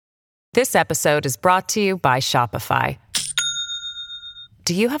This episode is brought to you by Shopify.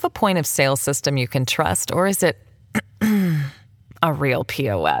 Do you have a point of sale system you can trust, or is it a real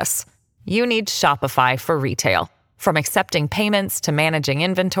POS? You need Shopify for retail. From accepting payments to managing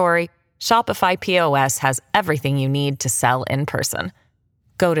inventory, Shopify POS has everything you need to sell in person.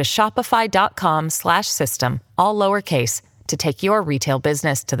 Go to shopify.com/system, all lowercase, to take your retail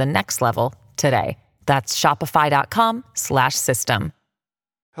business to the next level today. That's shopify.com/system.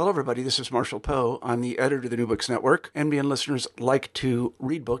 Hello, everybody. This is Marshall Poe. I'm the editor of the New Books Network. NBN listeners like to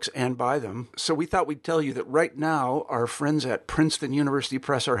read books and buy them. So we thought we'd tell you that right now, our friends at Princeton University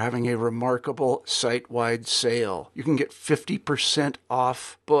Press are having a remarkable site-wide sale. You can get 50%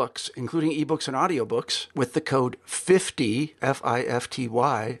 off books, including ebooks and audiobooks, with the code 50,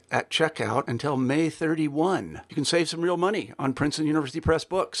 F-I-F-T-Y, at checkout until May 31. You can save some real money on Princeton University Press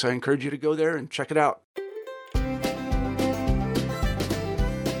books. I encourage you to go there and check it out.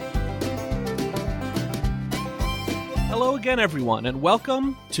 Hello again, everyone, and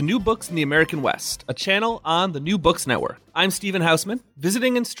welcome to New Books in the American West, a channel on the New Books Network. I'm Stephen Hausman,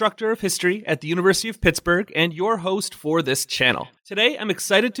 visiting instructor of history at the University of Pittsburgh and your host for this channel. Today, I'm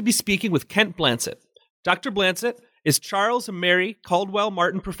excited to be speaking with Kent Blansett. Dr. Blansett is Charles and Mary Caldwell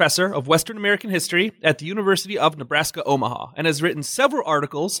Martin Professor of Western American History at the University of Nebraska-Omaha and has written several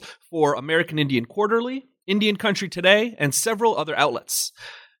articles for American Indian Quarterly, Indian Country Today, and several other outlets.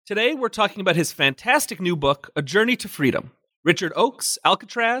 Today, we're talking about his fantastic new book, A Journey to Freedom, Richard Oakes,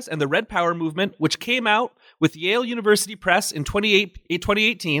 Alcatraz, and the Red Power Movement, which came out with Yale University Press in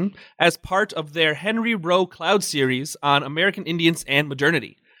 2018 as part of their Henry Rowe Cloud series on American Indians and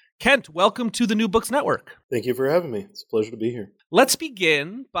modernity. Kent, welcome to the New Books Network. Thank you for having me. It's a pleasure to be here. Let's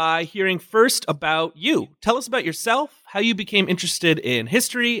begin by hearing first about you. Tell us about yourself, how you became interested in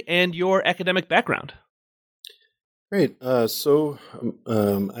history, and your academic background. Great. I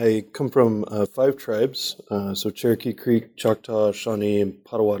come from 5 tribes, so Cherokee Creek, Choctaw, Shawnee, and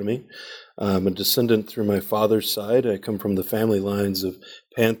Potawatomi. I'm a descendant through my father's side. I come from the family lines of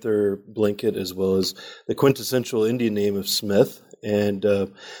Panther, Blanket, as well as the quintessential Indian name of Smith. And,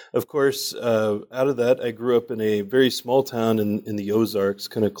 of course, out of that, I grew up in a very small town in the Ozarks,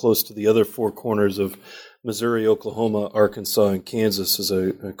 kind of close to the other 4 corners of Missouri, Oklahoma, Arkansas, and Kansas, as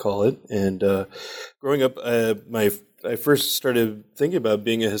I call it. And growing up, I first started thinking about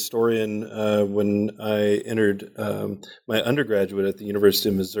being a historian when I entered my undergraduate at the University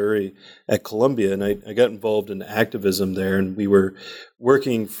of Missouri at Columbia, and I got involved in activism there, and we were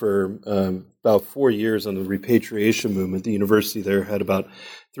working for about 4 years on the repatriation movement. The university there had about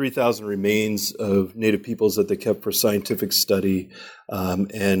 3,000 remains of Native peoples that they kept for scientific study.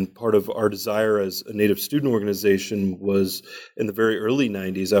 And part of our desire as a Native student organization was in the very early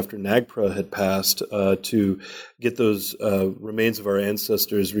 90s, after NAGPRA had passed, to get those remains of our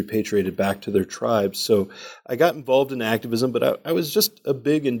ancestors repatriated back to their tribes. So I got involved in activism, but I was just a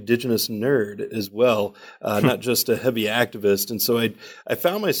big indigenous nerd as well, not just a heavy activist. And so I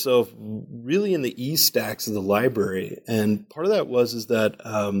found myself really in the E-stacks of the library. And part of that is that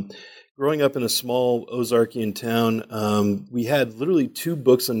growing up in a small Ozarkian town, we had literally 2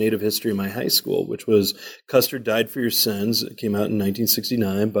 books on Native history in my high school, which was Custer Died for Your Sins. It came out in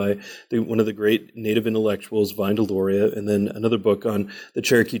 1969 by one of the great Native intellectuals, Vine Deloria, and then another book on the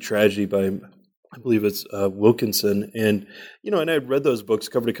Cherokee tragedy by, I believe it's Wilkinson. And, and I had read those books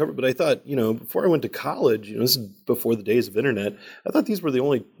cover to cover, but I thought, before I went to college, this is before the days of internet, I thought these were the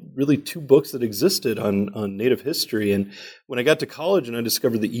only really 2 books that existed on Native history. And when I got to college and I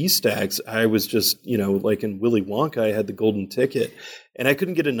discovered the E-stacks, I was just, like in Willy Wonka, I had the golden ticket. And I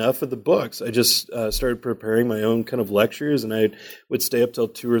couldn't get enough of the books. I just started preparing my own kind of lectures, and I would stay up till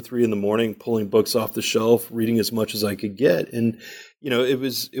 2 or 3 in the morning, pulling books off the shelf, reading as much as I could get. And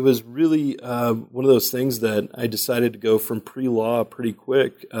it was really one of those things that I decided to go from pre-law pretty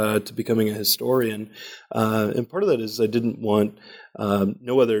quick to becoming a historian. And part of that is I didn't want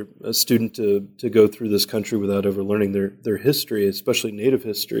no other student to go through this country without ever learning their history, especially Native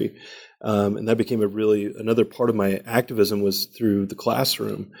history. And that became another part of my activism was through the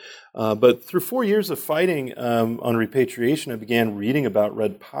classroom. But through 4 years of fighting on repatriation, I began reading about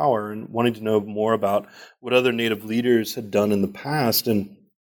Red Power and wanting to know more about what other Native leaders had done in the past. And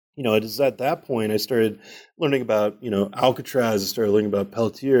it is at that point I started learning about, Alcatraz, I started learning about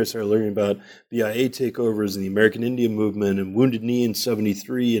Peltier, I started learning about BIA takeovers and the American Indian movement and Wounded Knee in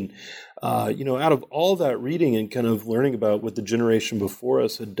 73. And out of all that reading and kind of learning about what the generation before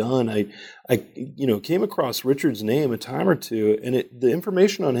us had done, I came across Richard's name a time or two, and the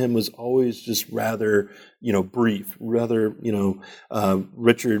information on him was always just rather, brief. Rather,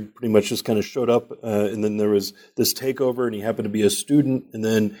 Richard pretty much just kind of showed up, and then there was this takeover, and he happened to be a student, and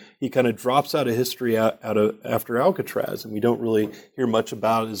then he kind of drops out of history after Alcatraz, and we don't really hear much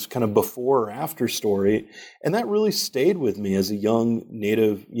about his kind of before or after story, and that really stayed with me as a young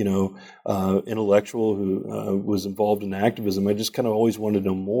Native, intellectual who was involved in activism. I just kind of always wanted to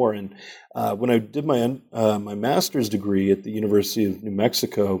know more, and when I did my master's degree at the University of New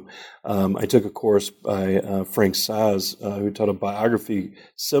Mexico, I took a course by Frank Saz, who taught a biography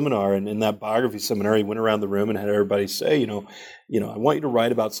seminar, and in that biography seminar, he went around the room and had everybody say, I want you to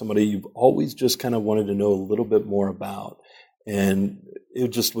write about somebody you've always just kind of wanted to know a little bit more about, and it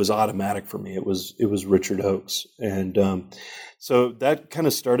just was automatic for me. It was Richard Oakes, and so that kind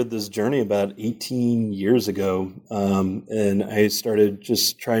of started this journey about 18 years ago, and I started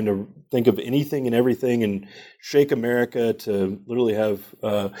just trying to think of anything and everything and shake America to literally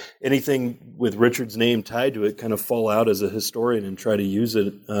have anything with Richard's name tied to it kind of fall out as a historian and try to use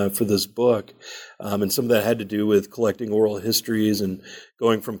it for this book. And some of that had to do with collecting oral histories and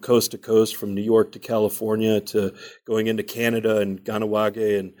going from coast to coast, from New York to California, to going into Canada and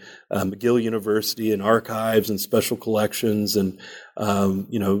Ganawage and McGill University and archives and special collections, and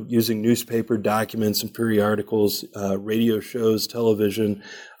using newspaper documents and periodicals, radio shows, television,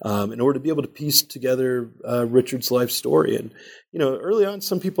 in order to be able to piece together Richard's life story. And early on,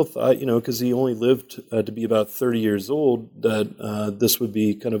 some people thought, because he only lived to be about 30 years old, that this would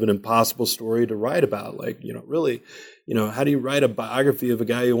be kind of an impossible story to write about. Like, really, how do you write a biography of a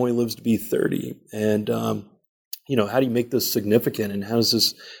guy who only lives to be 30? And how do you make this significant, and how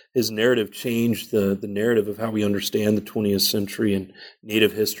does his narrative change the narrative of how we understand the 20th century and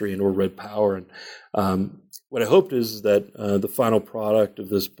Native history and or Red Power? And what I hoped is that the final product of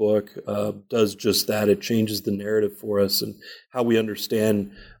this book does just that. It changes the narrative for us and how we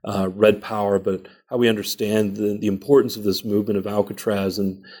understand Red Power, but how we understand the importance of this movement of Alcatraz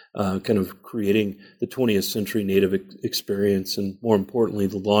and kind of creating the 20th century Native experience, and more importantly,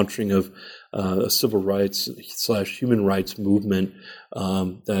 the launching of a civil rights / human rights movement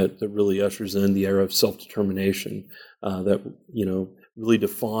that really ushers in the era of self-determination that really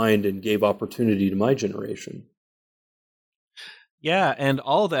defined and gave opportunity to my generation. Yeah, and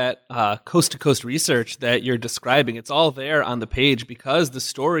all that coast-to-coast research that you're describing, it's all there on the page, because the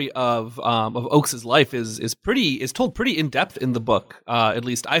story of Oakes' life is told pretty in depth in the book. At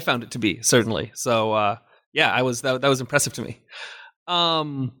least I found it to be, certainly. So that was impressive to me.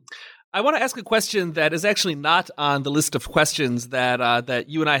 I want to ask a question that is actually not on the list of questions that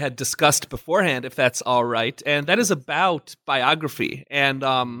you and I had discussed beforehand, if that's all right. And that is about biography. And,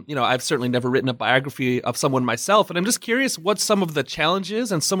 I've certainly never written a biography of someone myself. And I'm just curious what some of the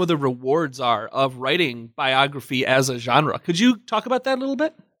challenges and some of the rewards are of writing biography as a genre. Could you talk about that a little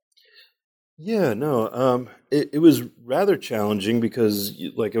bit? Yeah, no, it was rather challenging because,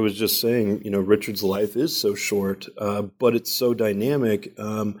 like I was just saying, Richard's life is so short, but it's so dynamic.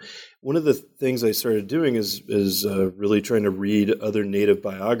 One of the things I started doing is really trying to read other Native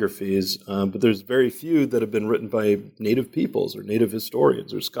biographies, but there's very few that have been written by Native peoples or Native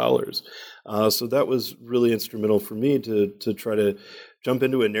historians or scholars. So that was really instrumental for me to try to jump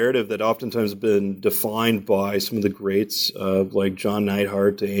into a narrative that oftentimes has been defined by some of the greats like John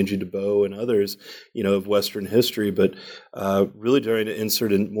Neidhart to Angie DeBow and others, of Western history, but really trying to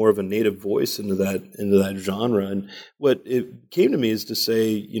insert in more of a Native voice into that genre. And what it came to me is to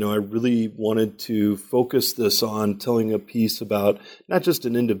say, I really wanted to focus this on telling a piece about not just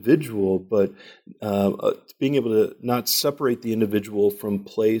an individual, but being able to not separate the individual from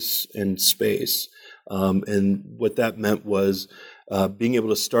place and space. And what that meant was being able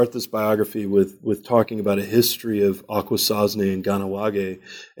to start this biography with talking about a history of Akwesasne and Ganawage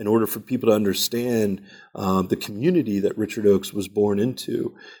in order for people to understand the community that Richard Oakes was born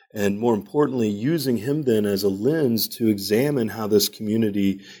into, and more importantly, using him then as a lens to examine how this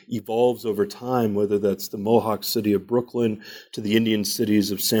community evolves over time, whether that's the Mohawk city of Brooklyn to the Indian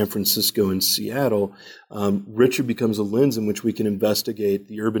cities of San Francisco and Seattle. Richard becomes a lens in which we can investigate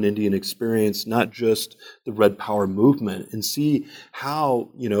the urban Indian experience, not just the Red Power movement, and see how,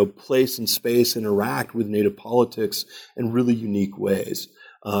 place and space interact with Native politics in really unique ways.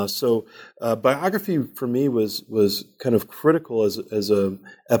 Biography for me was kind of critical as a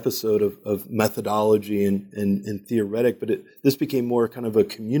episode of methodology and theoretic, but this became more kind of a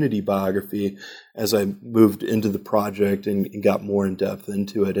community biography as I moved into the project and got more in depth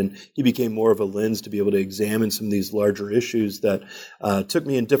into it. And he became more of a lens to be able to examine some of these larger issues that took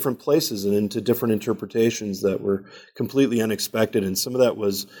me in different places and into different interpretations that were completely unexpected. And some of that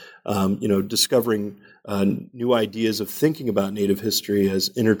was, discovering new ideas of thinking about Native history as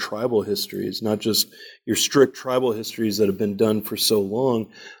intertribal histories, not just your strict tribal histories that have been done for so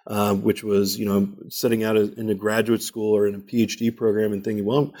long, which was, setting out in a graduate school or in a PhD program and thinking,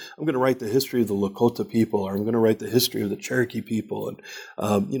 well, I'm going to write the history of the Lakota people, or I'm going to write the history of the Cherokee people. And,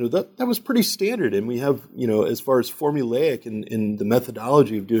 that was pretty standard. And we have, as far as formulaic in the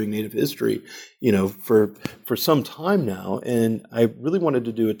methodology of doing Native history, for some time now. And I really wanted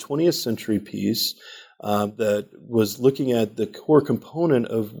to do a 20th century piece that was looking at the core component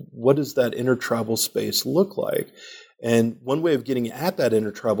of what does that intertribal space look like. And one way of getting at that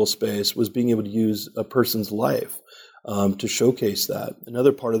intertribal space was being able to use a person's life to showcase that.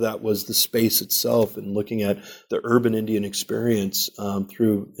 Another part of that was the space itself and looking at the urban Indian experience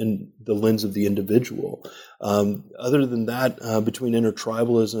through the lens of the individual. Other than that, between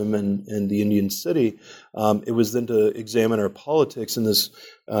intertribalism and the Indian city, it was then to examine our politics in this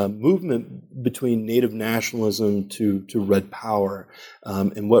movement between Native nationalism to Red Power,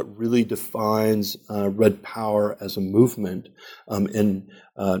 and what really defines Red Power as a movement, and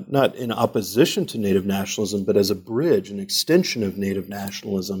not in opposition to Native nationalism, but as a bridge, an extension of Native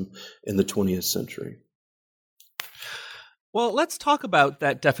nationalism in the 20th century. Well, let's talk about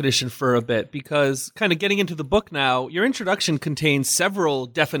that definition for a bit, because kind of getting into the book now, your introduction contains several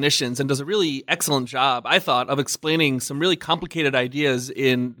definitions and does a really excellent job, I thought, of explaining some really complicated ideas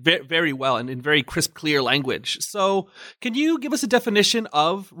in very well and in very crisp, clear language. So can you give us a definition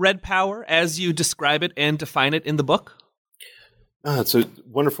of Red Power as you describe it and define it in the book? It's a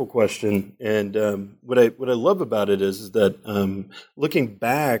wonderful question, and what I love about it is that looking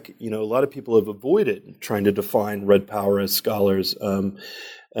back, a lot of people have avoided trying to define Red Power as scholars.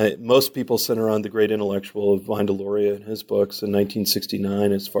 Most people center on the great intellectual Vine Deloria in his books in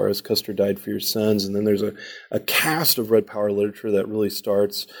 1969, as far as Custer Died for Your Sons, and then there's a cast of Red Power literature that really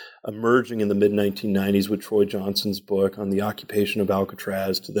starts emerging in the mid-1990s with Troy Johnson's book on the occupation of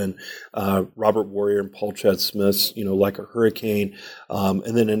Alcatraz, to then Robert Warrior and Paul Chad Smith's, Like a Hurricane,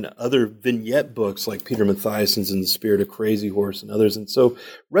 and then in other vignette books like Peter Mathiassen's In the Spirit of Crazy Horse and others. And so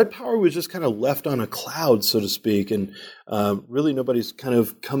Red Power was just kind of left on a cloud, so to speak, and really nobody's kind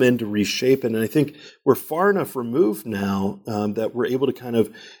of come in to reshape it. And I think we're far enough removed now that we're able to kind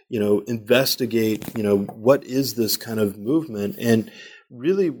of, investigate, what is this kind of movement. And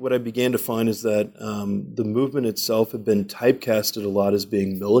really what I began to find is that the movement itself had been typecasted a lot as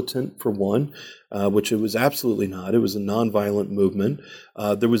being militant, for one, which it was absolutely not. It was a nonviolent movement.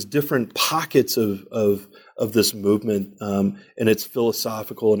 There was different pockets of this movement and its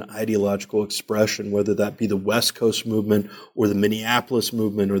philosophical and ideological expression, whether that be the West Coast movement or the Minneapolis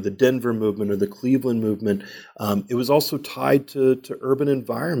movement or the Denver movement or the Cleveland movement. It was also tied to urban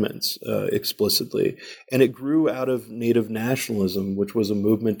environments explicitly. And it grew out of Native nationalism, which was a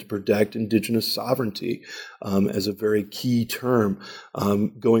movement to protect indigenous sovereignty as a very key term,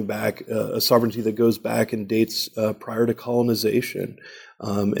 going back, a sovereignty that goes back and dates prior to colonization.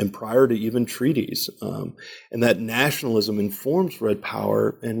 And prior to even treaties. And that nationalism informs Red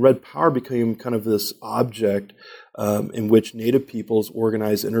Power, and Red Power became kind of this object in which Native peoples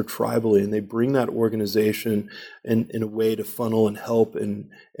organize intertribally, and they bring that organization in a way to funnel and help and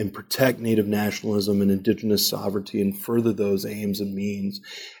protect Native nationalism and indigenous sovereignty and further those aims and means.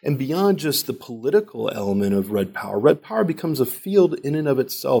 And beyond just the political element of Red Power becomes a field in and of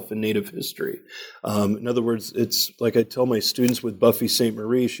itself in Native history. In other words, it's like I tell my students with Buffy St.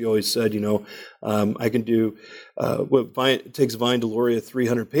 Marie, she always said, I can do what it takes Vine Deloria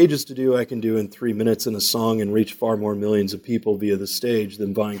 300 pages to do, I can do in 3 minutes in a song and reach far more millions of people via the stage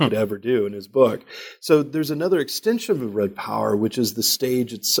than Vine could ever do in his book. So there's another extension of Red Power, which is the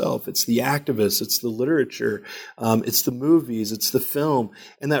stage itself. It's the activists, it's the literature, it's the movies, it's the film.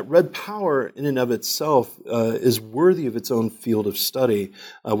 And that Red Power in and of itself is worthy of its own field of study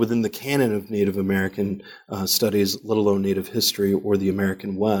within the canon of Native American studies, let alone Native history or the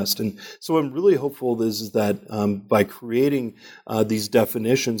American West. And so I'm really hopeful is that by creating these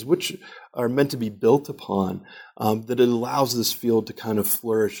definitions, which are meant to be built upon, that it allows this field to kind of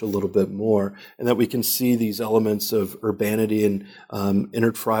flourish a little bit more, and that we can see these elements of urbanity and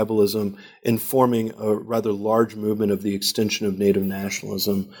intertribalism informing a rather large movement of the extension of Native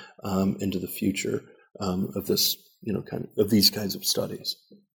nationalism into the future of this of these kinds of studies.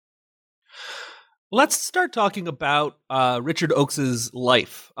 Let's start talking about Richard Oakes's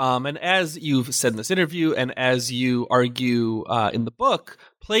life. And as you've said in this interview, and as you argue in the book,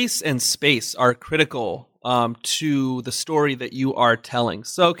 place and space are critical to the story that you are telling.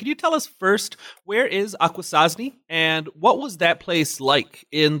 So could you tell us first, where is Akwesasne, and what was that place like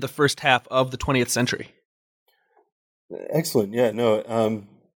in the first half of the 20th century? Excellent. Yeah, no.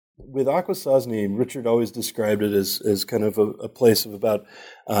 With Akwesasne, Richard always described it as kind of a place of about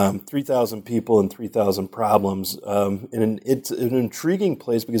 3,000 people and 3,000 problems. And it's an intriguing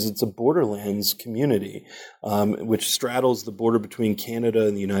place because it's a borderlands community, which straddles the border between Canada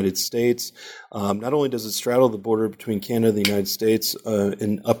and the United States. Not only does it straddle the border between Canada and the United States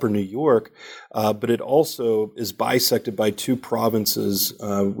in upper New York, but it also is bisected by two provinces,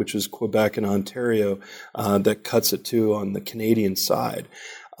 which is Quebec and Ontario, that cuts it too on the Canadian side.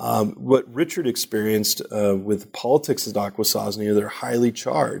 What Richard experienced with politics at Akwesasne, they're highly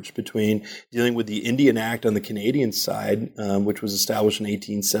charged between dealing with the Indian Act on the Canadian side, which was established in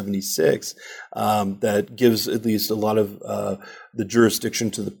 1876, that gives at least a lot of the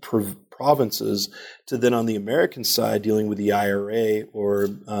jurisdiction to the provinces, to then on the American side dealing with the IRA or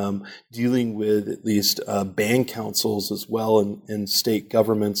dealing with at least band councils as well in state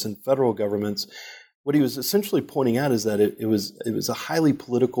governments and federal governments. What he was essentially pointing out is that it was a highly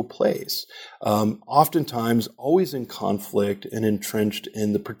political place, oftentimes always in conflict and entrenched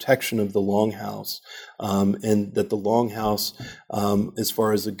in the protection of the Longhouse, and that the Longhouse, as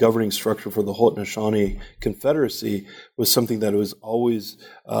far as the governing structure for the Haudenosaunee Confederacy, was something that was always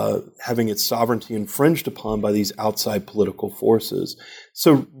having its sovereignty infringed upon by these outside political forces.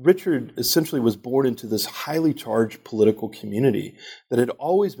 So Richard essentially was born into this highly charged political community that had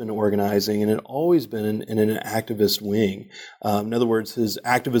always been organizing and had always been in an activist wing. In other words, his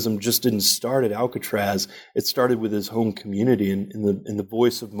activism just didn't start at Alcatraz. It started with his home community and in the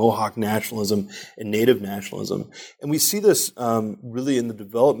voice of Mohawk nationalism and Native nationalism. And we see this really in the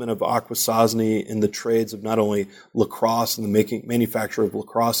development of Akwesasne in the trades of not only lacrosse and the manufacture of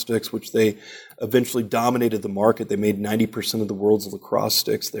lacrosse sticks, which they eventually dominated the market. They made 90% of the world's lacrosse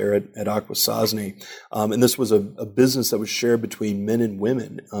sticks there at Akwesasne. And this was a business that was shared between men and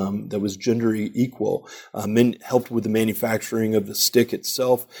women, that was gender equal. Men helped with the manufacturing of the stick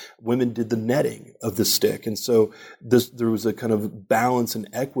itself. Women did the netting of the stick. And so there was a kind of balance and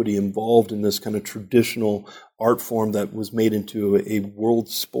equity involved in this kind of traditional art form that was made into a world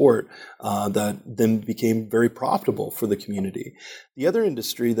sport that then became very profitable for the community. The other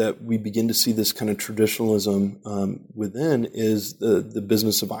industry that we begin to see this kind of traditionalism within is the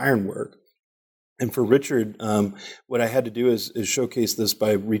business of ironwork. And for Richard, what I had to do is showcase this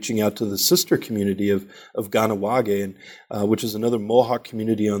by reaching out to the sister community of Kahnawake, which is another Mohawk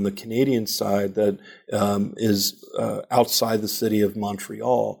community on the Canadian side that is outside the city of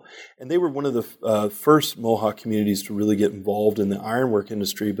Montreal. And they were one of the first Mohawk communities to really get involved in the ironwork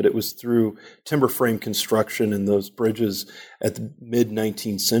industry, but it was through timber frame construction and those bridges at the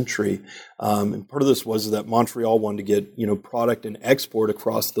mid-19th century. And part of this was that Montreal wanted to get product and export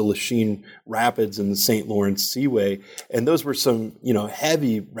across the Lachine Rapids and the St. Lawrence Seaway. And those were some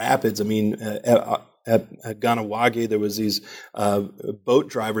heavy rapids. I mean, at Kahnawake, there was these boat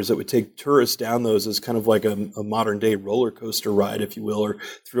drivers that would take tourists down those as kind of like a modern day roller coaster ride, if you will, or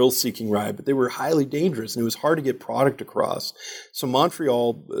thrill seeking ride. But they were highly dangerous and it was hard to get product across. So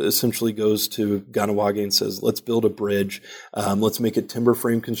Montreal essentially goes to Kahnawake and says, let's build a bridge. Let's make it timber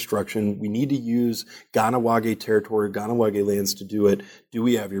frame construction. We need to use Kahnawake territory, Kahnawake lands to do it. Do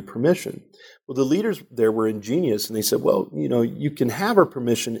we have your permission? Well, the leaders there were ingenious, and they said, well, you can have our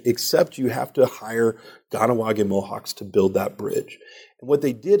permission, except you have to hire Kahnawake Mohawks to build that bridge. And what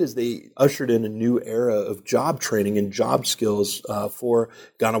they did is they ushered in a new era of job training and job skills for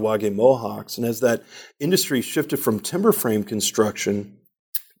Kahnawake Mohawks. And as that industry shifted from timber frame construction,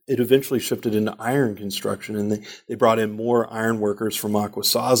 it eventually shifted into iron construction, and they brought in more iron workers from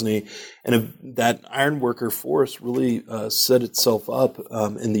Akwesasne, and that iron worker force really set itself up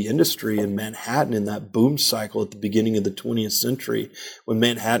in the industry in Manhattan in that boom cycle at the beginning of the 20th century, when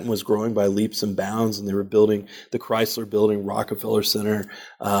Manhattan was growing by leaps and bounds, and they were building the Chrysler Building, Rockefeller Center,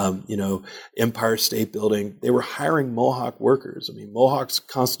 Empire State Building. They were hiring Mohawk workers. I mean, Mohawks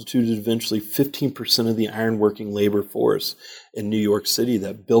constituted eventually 15% of the iron working labor force in New York City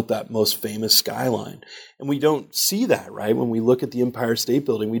that built that most famous skyline. And we don't see that, right? When we look at the Empire State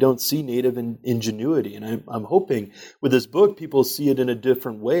Building, we don't see Native ingenuity. And I'm hoping with this book, people see it in a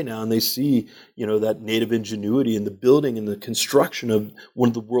different way now, and they see, that Native ingenuity in the building and the construction of one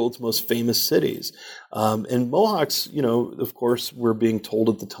of the world's most famous cities. And Mohawks, of course, were being told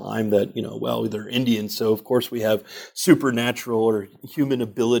at the time that, they're Indians, so of course we have supernatural or human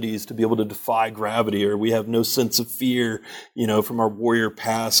abilities to be able to defy gravity, or we have no sense of fear, from our warrior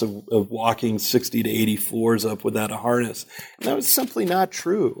past of walking 60 to 80 floors up without a harness. And that was simply not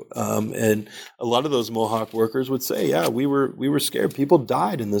true. And a lot of those Mohawk workers would say, yeah, we were scared. People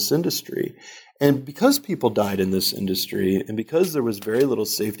died in this industry. And because people died in this industry, and because there was very little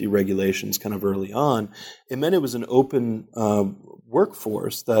safety regulations kind of early on, it meant it was an open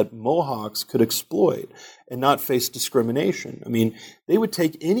workforce that Mohawks could exploit and not face discrimination. I mean, they would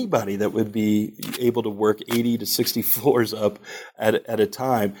take anybody that would be able to work 80 to 60 floors up at a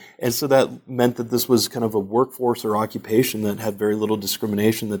time. And so that meant that this was kind of a workforce or occupation that had very little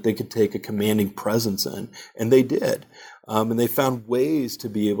discrimination that they could take a commanding presence in. And they did. And they found ways to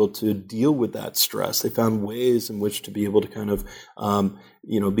be able to deal with that stress. They found ways in which to be able to kind of,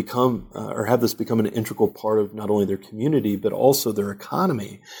 become or have this become an integral part of not only their community, but also their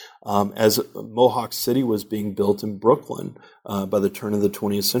economy. As Mohawk City was being built in Brooklyn by the turn of the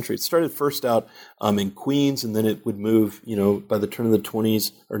 20th century. It started first out in Queens, and then it would move, by the turn of the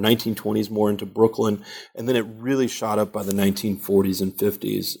 20s or 1920s more into Brooklyn, and then it really shot up by the 1940s and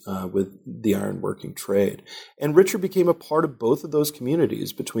 50s with the ironworking trade. And Richard became a part of both of those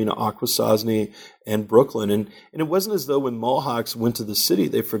communities between Akwesasne and Brooklyn. And it wasn't as though when Mohawks went to the city,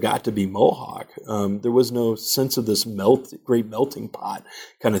 they forgot to be Mohawk. There was no sense of this great melting pot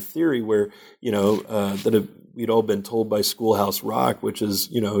kind of theory where, we'd all been told by Schoolhouse Rock, which is,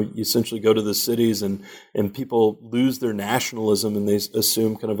 you essentially go to the cities and people lose their nationalism and they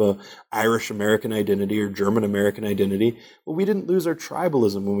assume kind of a Irish American identity or German American identity. Well, we didn't lose our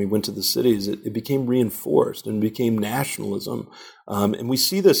tribalism when we went to the cities. It became reinforced and became nationalism. And we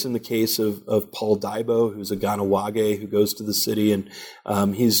see this in the case of Paul Daibo, who's a Ganawage who goes to the city, and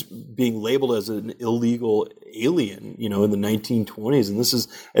he's being labeled as an illegal alien, in the 1920s. And this is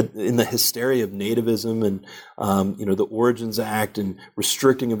in the hysteria of nativism and, the Origins Act and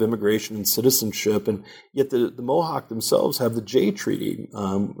restricting of immigration and citizenship. And yet the Mohawk themselves have the Jay Treaty,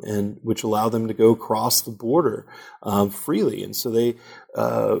 and which allow them to go across the border freely. And so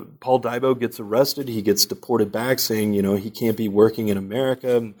Paul Daibo gets arrested. He gets deported back, saying, he can't be working in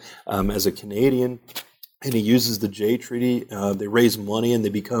America as a Canadian. And he uses the Jay Treaty. They raise money and they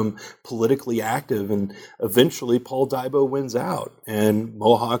become politically active. And eventually Paul Daibo wins out. And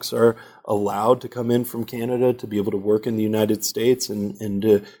Mohawks are allowed to come in from Canada to be able to work in the United States and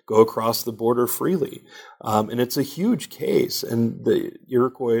to go across the border freely. And it's a huge case. And the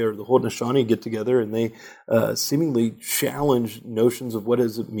Iroquois or the Haudenosaunee get together and they seemingly challenge notions of what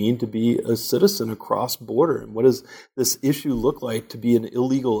does it mean to be a citizen across border, and what does this issue look like to be an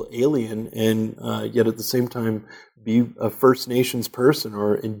illegal alien and yet at the same time be a First Nations person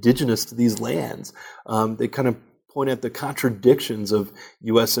or indigenous to these lands. They kind of point at the contradictions of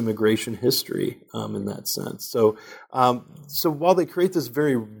U.S. immigration history in that sense. So while they create this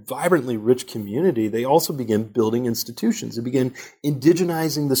very vibrantly rich community, they also begin building institutions. They begin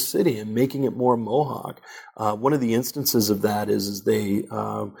indigenizing the city and making it more Mohawk. One of the instances of that is they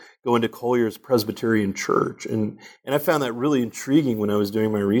go into Collier's Presbyterian Church. And I found that really intriguing when I was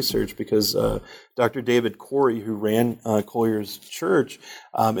doing my research because Dr. David Corey, who ran Collier's church,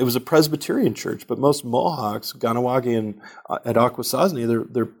 it was a Presbyterian church, but most Mohawks, Ganawage and at Akwesasne,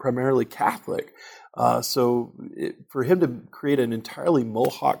 they're primarily Catholic. So for him to create an entirely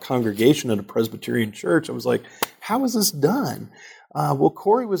Mohawk congregation at a Presbyterian church, I was like, how is this done? Well,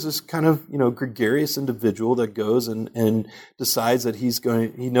 Corey was this kind of, gregarious individual that goes and decides that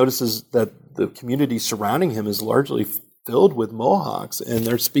he notices that the community surrounding him is largely filled with Mohawks and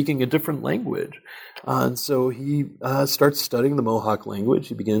they're speaking a different language. And so he starts studying the Mohawk language.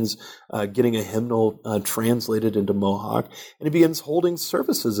 He begins getting a hymnal translated into Mohawk, and he begins holding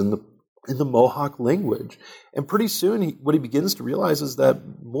services in the Mohawk language. And pretty soon, what he begins to realize is that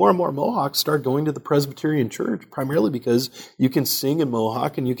more and more Mohawks start going to the Presbyterian church, primarily because you can sing in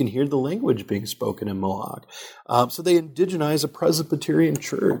Mohawk and you can hear the language being spoken in Mohawk. So they indigenize a Presbyterian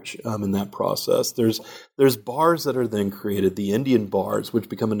church in that process. There's bars that are then created, the Indian bars, which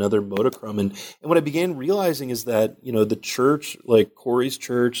become another modicum. And what I began realizing is that, the church, like Corey's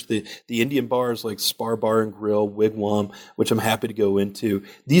church, the Indian bars like Spar Bar and Grill, Wigwam, which I'm happy to go into,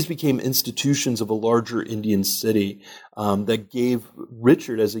 these became institutions of a larger Indian city. that gave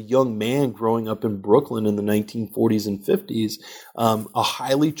Richard, as a young man growing up in Brooklyn in the 1940s and 50s, a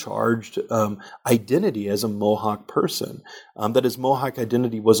highly charged identity as a Mohawk person. That his Mohawk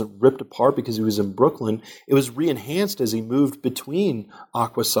identity wasn't ripped apart because he was in Brooklyn. It was re-enhanced as he moved between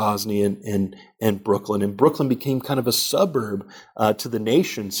Akwesasne and Brooklyn. And Brooklyn became kind of a suburb to the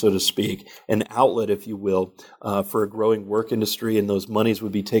nation, so to speak, an outlet, if you will, for a growing work industry. And those monies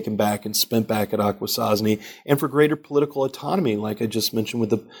would be taken back and spent back at Akwesasne, and for greater political autonomy, like I just mentioned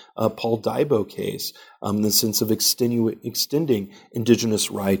with the Paul Daibo case, the sense of extending indigenous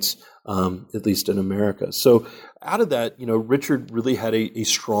rights, at least in America. So out of that, Richard really had a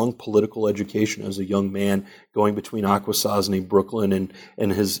strong political education as a young man, going between Akwesasne, Brooklyn,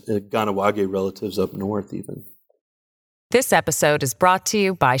 and his Ganawage relatives up north even. This episode is brought to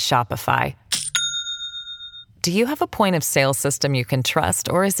you by Shopify. Do you have a point of sale system you can trust,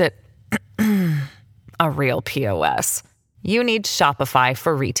 or is it a real POS? You need Shopify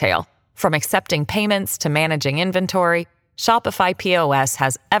for retail. From accepting payments to managing inventory, Shopify POS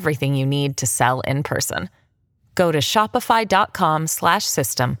has everything you need to sell in person. Go to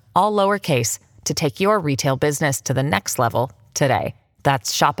shopify.com/system, all lowercase, to take your retail business to the next level today.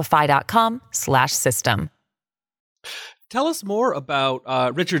 That's shopify.com/system. Tell us more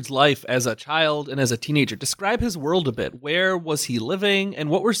about Richard's life as a child and as a teenager. Describe his world a bit. Where was he living, and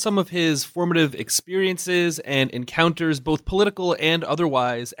what were some of his formative experiences and encounters, both political and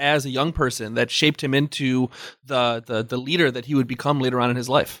otherwise, as a young person that shaped him into the leader that he would become later on in his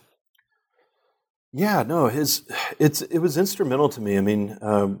life? Yeah, no, it was instrumental to me. I mean,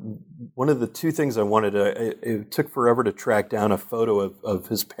 one of the two things I wanted it took forever to track down a photo of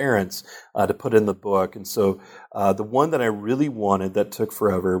his parents to put in the book. And so the one that I really wanted that took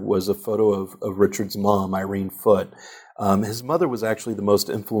forever was a photo of Richard's mom, Irene Foote. His mother was actually the most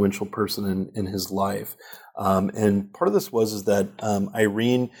influential person in his life. And part of this was that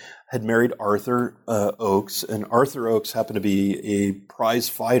Irene had married Arthur Oakes, and Arthur Oakes happened to be a prize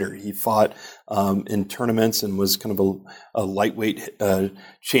fighter. He fought in tournaments and was kind of a lightweight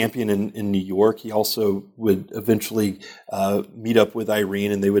champion in New York. He also would eventually meet up with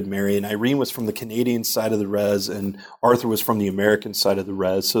Irene, and they would marry. And Irene was from the Canadian side of the res, and Arthur was from the American side of the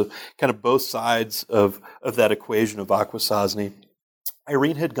res. So kind of both sides of that equation of Akwesasne.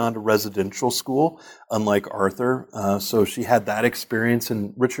 Irene had gone to residential school, unlike Arthur, so she had that experience.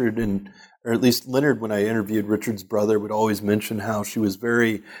 And Richard, or at least Leonard, when I interviewed Richard's brother, would always mention how she was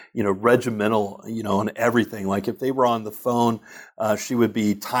very, regimental, on everything. Like if they were on the phone, she would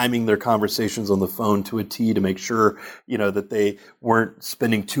be timing their conversations on the phone to a T to make sure, that they weren't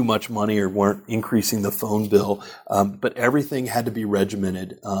spending too much money or weren't increasing the phone bill. But everything had to be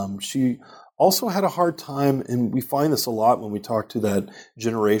regimented. She also had a hard time, and we find this a lot when we talk to that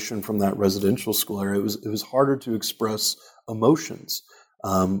generation from that residential school area. It was harder to express emotions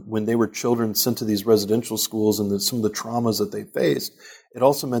when they were children sent to these residential schools, and some of the traumas that they faced. It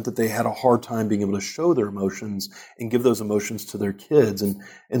also meant that they had a hard time being able to show their emotions and give those emotions to their kids. And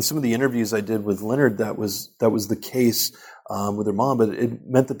in some of the interviews I did with Leonard, that was the case with her mom, but it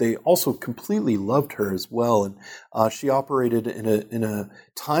meant that they also completely loved her as well. And she operated in a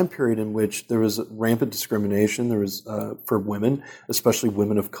time period in which there was rampant discrimination. There was for women, especially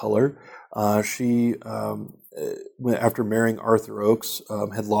women of color. She after marrying Arthur Oakes,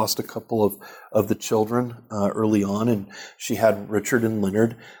 had lost a couple of the children early on, and she had Richard and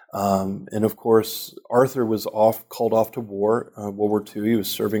Leonard. And of course, Arthur was called off to war, World War II. He was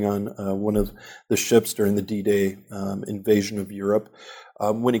serving on one of the ships during the D-Day invasion of Europe.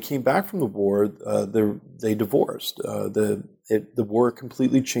 When he came back from the war, they divorced. The war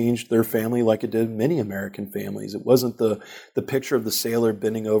completely changed their family, like it did many American families. It wasn't the picture of the sailor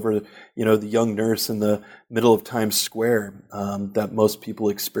bending over, the young nurse in the middle of Times Square that most people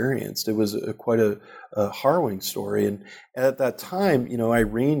experienced. It was quite a harrowing story. And at that time,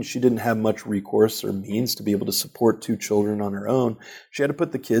 Irene, she didn't have much recourse or means to be able to support two children on her own. She had to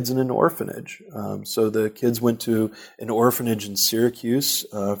put the kids in an orphanage. So the kids went to an orphanage in Syracuse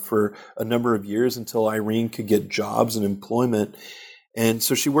for a number of years until Irene could get jobs and employment. And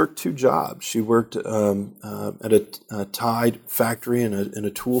so she worked two jobs. She worked at a tie factory and a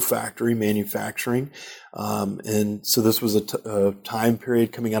tool factory, manufacturing. And so this was a time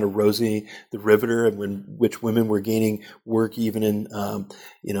period coming out of Rosie the Riveter, and which women were gaining work even in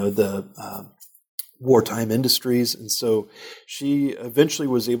the wartime industries. And so she eventually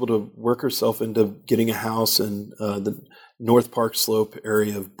was able to work herself into getting a house in the North Park Slope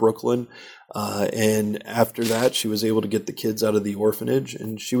area of Brooklyn. And after that, she was able to get the kids out of the orphanage,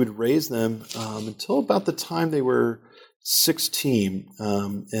 and she would raise them until about the time they were 16.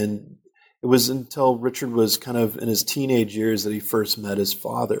 And it was until Richard was kind of in his teenage years that he first met his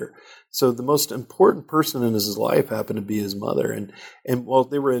father. So the most important person in his life happened to be his mother. And while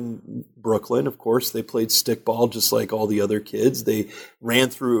they were in Brooklyn, of course, they played stickball just like all the other kids. They ran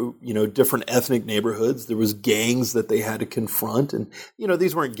through, different ethnic neighborhoods. There was gangs that they had to confront. And,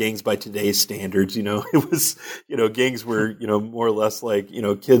 these weren't gangs by today's standards. It was, gangs were, more or less like,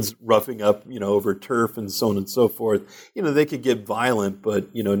 kids roughing up, over turf and so on and so forth. They could get violent,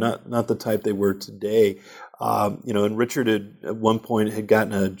 but, not the type they were today. And Richard at one point had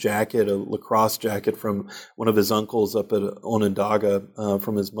gotten a lacrosse jacket from one of his uncles up at Onondaga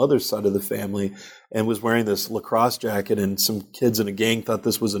from his mother's side of the family, and was wearing this lacrosse jacket, and some kids in a gang thought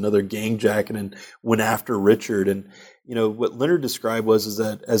this was another gang jacket and went after Richard. And, what Leonard described is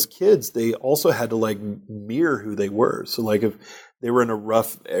that as kids, they also had to mirror who they were. So if they were in a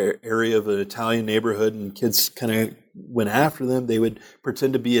rough area of an Italian neighborhood and kids kind of went after them, they would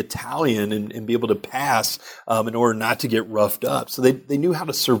pretend to be Italian and be able to pass in order not to get roughed up. So they knew how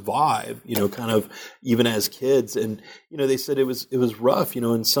to survive, kind of even as kids. And, they said it was rough,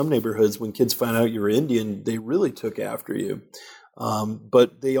 in some neighborhoods when kids found out you were Indian, they really took after you.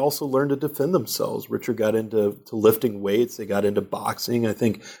 But they also learned to defend themselves. Richard got into lifting weights. They got into boxing. I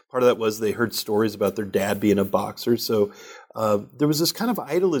think part of that was they heard stories about their dad being a boxer. So there was this kind of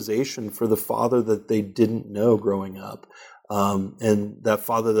idolization for the father that they didn't know growing up. And that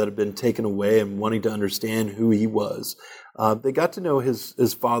father that had been taken away and wanting to understand who he was. They got to know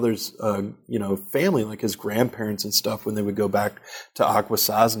his father's, family, like his grandparents and stuff, when they would go back to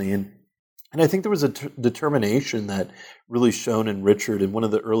Akwesasne. And I think there was a determination that really shone in Richard. And one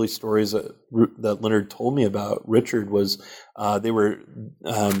of the early stories that Leonard told me about Richard was they were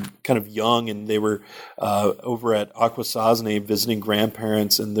kind of young, and they were over at Akwesasne visiting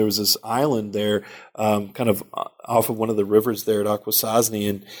grandparents, and there was this island there kind of off of one of the rivers there at Akwesasne,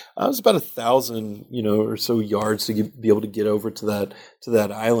 and it was about 1,000 or so yards to be able to get over to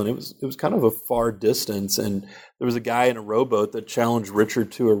that island. It was kind of a far distance, and there was a guy in a rowboat that challenged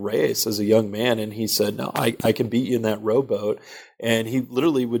Richard to a race as a young man, and he said, "No, I can beat you in that rowboat." And he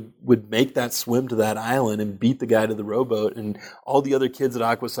literally would make that swim to that island and beat the guy to the rowboat, and all the other kids at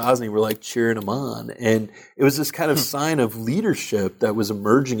Akwesasne were cheering him on. And it was this kind of sign of leadership that was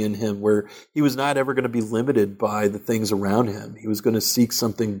emerging in him, where he was not ever going to be limited by the things around him. He was going to seek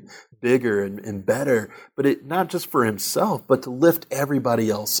something bigger and better, but not just for himself, but to lift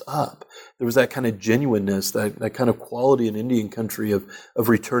everybody else up. There was that kind of genuineness, that kind of quality in Indian country of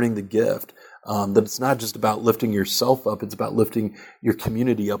returning the gift. That it's not just about lifting yourself up, it's about lifting your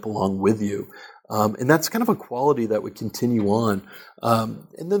community up along with you. And that's kind of a quality that would continue on.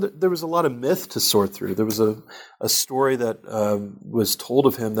 And then there was a lot of myth to sort through. There was a story that was told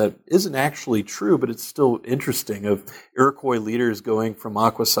of him that isn't actually true, but it's still interesting, of Iroquois leaders going from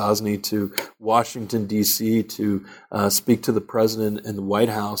Akwesasne to Washington, D.C. to speak to the president in the White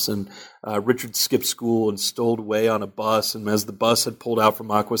House. And Richard skipped school and stowed away on a bus. And as the bus had pulled out from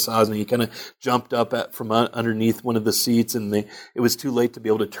Akwesasne, he kind of jumped up from underneath one of the seats, and it was too late to be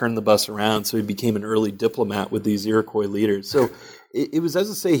able to turn the bus around. So he became an early diplomat with these Iroquois leaders. So it was, as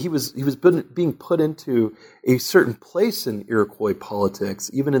I say, he was being put into a certain place in Iroquois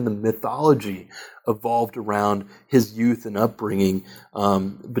politics, even in the mythology evolved around his youth and upbringing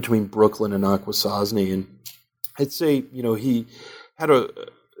between Brooklyn and Akwesasne. And I'd say, he had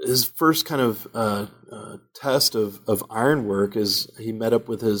his first kind of test of ironwork is he met up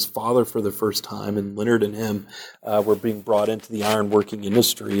with his father for the first time, and Leonard and him were being brought into the ironworking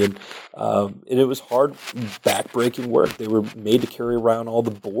industry, and it was hard, back-breaking work. They were made to carry around all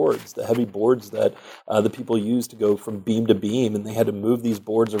the boards, the heavy boards that the people used to go from beam to beam, and they had to move these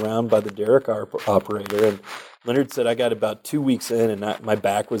boards around by the derrick operator. And Leonard said, "I got about 2 weeks in, and my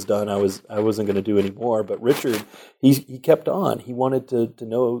back was done. I wasn't going to do any more." But Richard, he kept on. He wanted to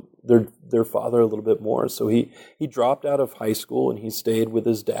know their father a little bit more. So he dropped out of high school, and he stayed with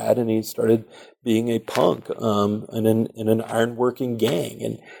his dad, and he started being a punk in an ironworking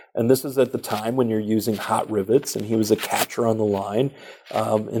gang. And this is at the time when you're using hot rivets, and he was a catcher on the line.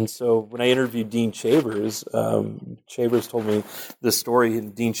 And so when I interviewed Dean Chavers, Chavers told me this story.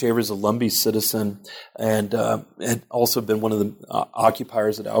 And Dean Chavers, a Lumbee citizen, and had also been one of the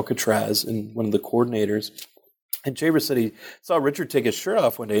occupiers at Alcatraz and one of the coordinators. And Chavers said he saw Richard take his shirt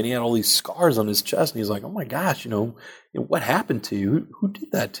off one day, and he had all these scars on his chest. And he's like, "Oh my gosh, what happened to you? Who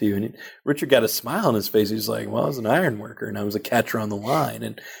did that to you?" And Richard got a smile on his face. He's like, "Well, I was an iron worker, and I was a catcher on the line."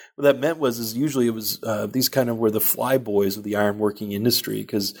 And what that meant is usually it was these kind of were the fly boys of the ironworking industry,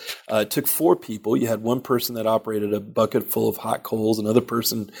 because it took 4 people. You had one person that operated a bucket full of hot coals, another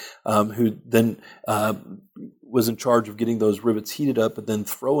person who then was in charge of getting those rivets heated up and then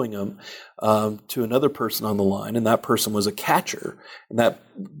throwing them to another person on the line, and that person was a catcher. And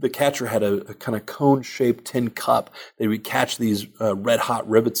the catcher had a kind of cone-shaped tin cup. They would catch these red-hot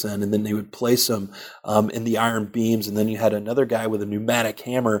rivets in, and then they would place them in the iron beams. And then you had another guy with a pneumatic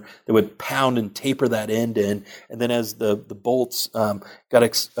hammer that would pound and taper that end in. And then as the bolts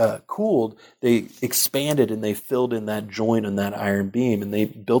got cooled, they expanded and they filled in that joint on that iron beam. And they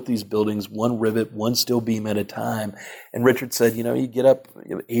built these buildings, one rivet, one steel beam at a time. And Richard said, you get up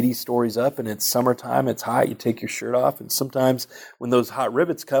 80 stories up and it's summertime, it's hot, you take your shirt off. And sometimes when those hot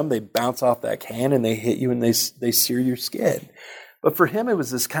rivets come, they bounce off that can and they hit you and they sear your skin. But for him, it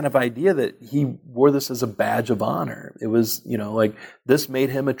was this kind of idea that he wore this as a badge of honor. It was, like this made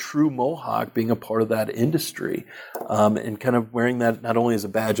him a true Mohawk, being a part of that industry, and kind of wearing that not only as a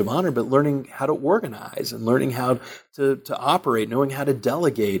badge of honor, but learning how to organize and learning how to operate, knowing how to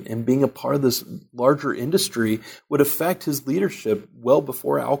delegate, and being a part of this larger industry would affect his leadership well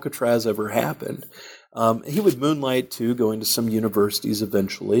before Alcatraz ever happened. He would moonlight too, going to some universities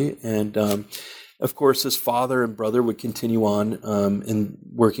eventually, and of course, his father and brother would continue on in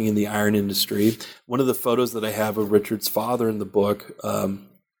working in the iron industry. One of the photos that I have of Richard's father in the book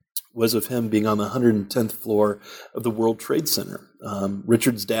was of him being on the 110th floor of the World Trade Center.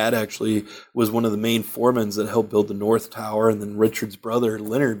 Richard's dad actually was one of the main foremen that helped build the North Tower, and then Richard's brother,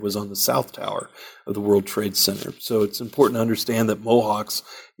 Leonard, was on the South Tower of the World Trade Center. So it's important to understand that Mohawks,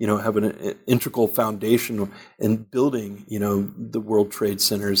 have an integral foundation in building, the World Trade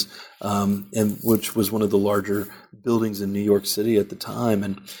Centers, and which was one of the larger buildings in New York City at the time.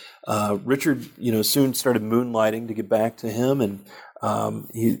 And Richard, soon started moonlighting to get back to him, and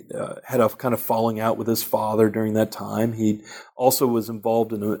he had a kind of falling out with his father during that time. He also was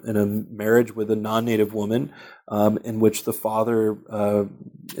involved in a marriage with a non-native woman, in which the father,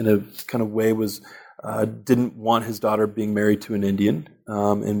 in a kind of way, was didn't want his daughter being married to an Indian,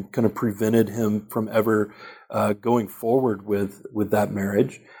 and kind of prevented him from ever going forward with that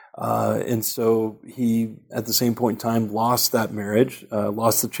marriage. And so he, at the same point in time, lost that marriage,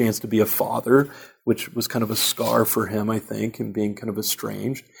 lost the chance to be a father, which was kind of a scar for him, I think, and being kind of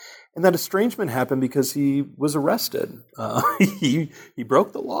estranged. And that estrangement happened because he was arrested. He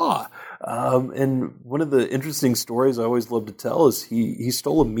broke the law. And one of the interesting stories I always love to tell is he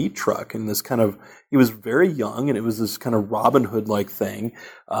stole a meat truck, and he was very young, and it was this kind of Robin Hood-like thing.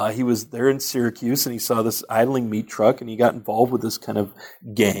 He was there in Syracuse, and he saw this idling meat truck, and he got involved with this kind of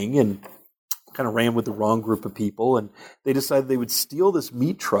gang, and kind of ran with the wrong group of people, and they decided they would steal this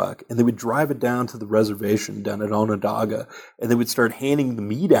meat truck and they would drive it down to the reservation down at Onondaga, and they would start handing the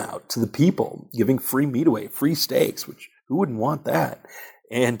meat out to the people, giving free meat away, free steaks, which who wouldn't want that?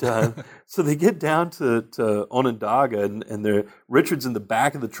 And so they get down to Onondaga, and Richard's in the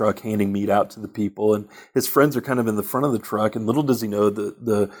back of the truck handing meat out to the people, and his friends are kind of in the front of the truck. And little does he know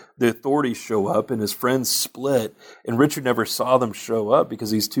the authorities show up, and his friends split. And Richard never saw them show up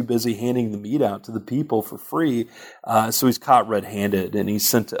because he's too busy handing the meat out to the people for free. So he's caught red-handed, and he's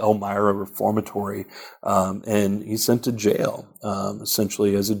sent to Elmira Reformatory, and he's sent to jail,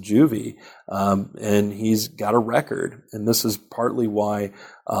 essentially as a juvie. And he's got a record, and this is partly why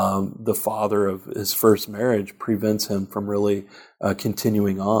the father of his first marriage prevents him from really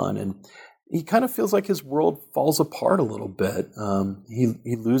continuing on. And he kind of feels like his world falls apart a little bit.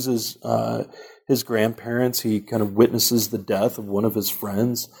 He loses his grandparents. He kind of witnesses the death of one of his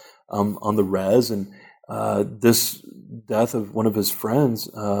friends on the res, and this death of one of his friends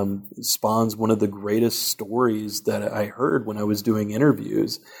spawns one of the greatest stories that I heard when I was doing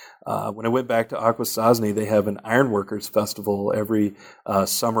interviews. When I went back to Akwesasne, they have an ironworkers festival every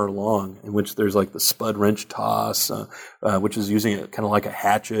summer long, in which there's like the spud wrench toss, which is using it kind of like a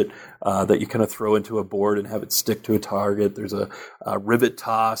hatchet that you kind of throw into a board and have it stick to a target. There's a rivet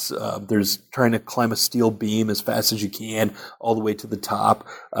toss. There's trying to climb a steel beam as fast as you can all the way to the top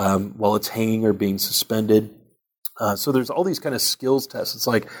while it's hanging or being suspended. So there's all these kind of skills tests. It's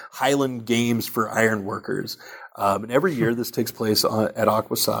like Highland Games for ironworkers. And every year this takes place at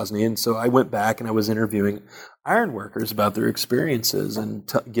Akwesasne. And so I went back and I was interviewing ironworkers about their experiences and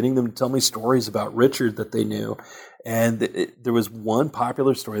getting them to tell me stories about Richard that they knew. And there was one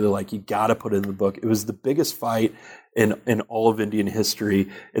popular story they're like, you got to put it in the book. It was the biggest fight in all of Indian history,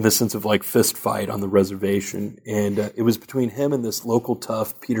 in the sense of like fist fight on the reservation. And it was between him and this local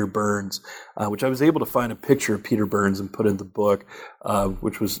tough, Peter Burns, which I was able to find a picture of Peter Burns and put in the book,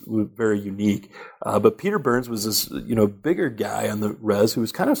 which was very unique. But Peter Burns was this, bigger guy on the res who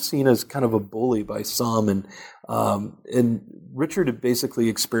was kind of seen as kind of a bully by some. And Richard had basically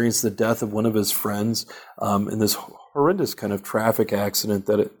experienced the death of one of his friends in this horrendous kind of traffic accident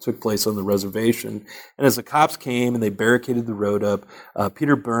that it took place on the reservation. And as the cops came and they barricaded the road up,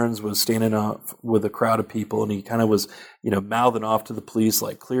 Peter Burns was standing up with a crowd of people, and he kind of was, mouthing off to the police,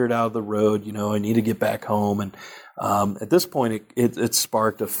 like, clear it out of the road, I need to get back home. And at this point, it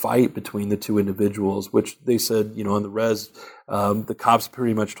sparked a fight between the two individuals, which they said, on the res, the cops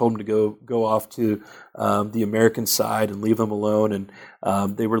pretty much told him to go off to the American side and leave them alone.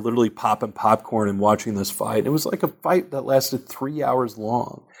 And they were literally popping popcorn and watching this fight. It was like a fight that lasted 3 hours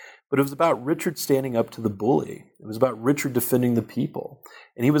long. But it was about Richard standing up to the bully. It was about Richard defending the people.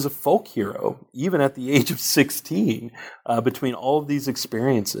 And he was a folk hero, even at the age of 16, between all of these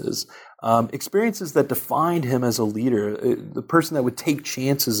experiences. Experiences that defined him as a leader, the person that would take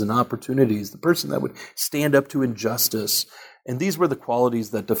chances and opportunities, the person that would stand up to injustice. And these were the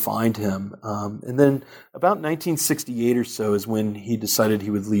qualities that defined him. And then about 1968 or so is when he decided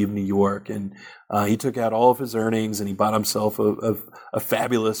he would leave New York. And he took out all of his earnings and he bought himself a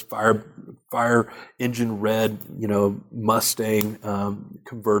fabulous fire engine red, Mustang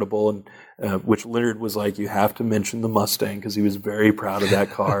convertible, and which Leonard was like, you have to mention the Mustang, because he was very proud of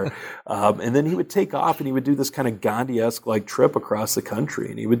that car. And then he would take off and he would do this kind of Gandhi-esque like trip across the country,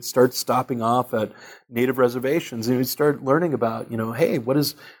 and he would start stopping off at native reservations, and he would start learning about, hey, what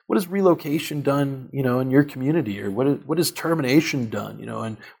is relocation done, in your community, or what is termination done,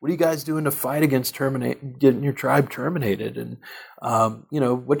 and what are you guys doing to fight against getting your tribe terminated, and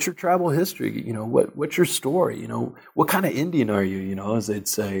what's your tribal history, what's your story, what kind of Indian are you, as they'd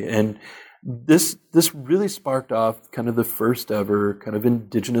say. And this really sparked off kind of the first ever kind of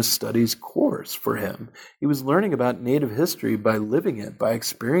indigenous studies course for him. He was learning about Native history by living it, by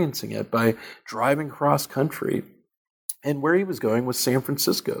experiencing it, by driving cross country. And where he was going was San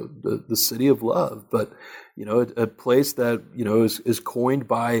Francisco, the city of love, but a place that is coined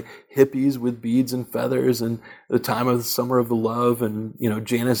by hippies with beads and feathers, and the time of the summer of the love, and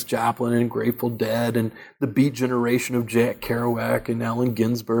Janis Joplin and Grateful Dead, and the Beat generation of Jack Kerouac and Allen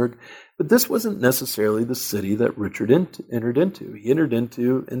Ginsberg. But this wasn't necessarily the city that Richard entered into. He entered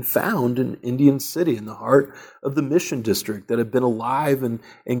into and found an Indian city in the heart of the Mission District that had been alive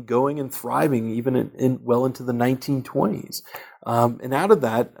and going and thriving even well into the 1920s. And out of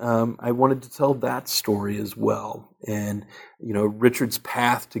that, I wanted to tell that story as well. And, Richard's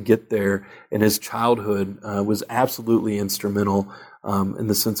path to get there in his childhood was absolutely instrumental in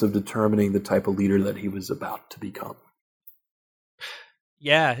the sense of determining the type of leader that he was about to become.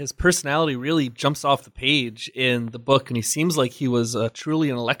 Yeah, his personality really jumps off the page in the book, and he seems like he was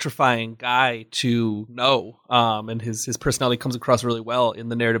truly an electrifying guy to know. And his personality comes across really well in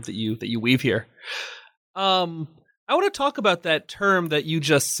the narrative that you weave here. I want to talk about that term that you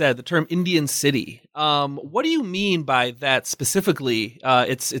just said, the term Indian City. What do you mean by that specifically?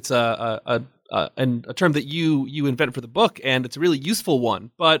 It's a term that you invented for the book, and it's a really useful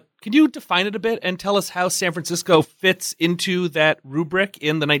one. But can you define it a bit and tell us how San Francisco fits into that rubric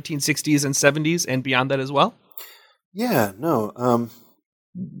in the 1960s and 70s and beyond that as well? Yeah, no.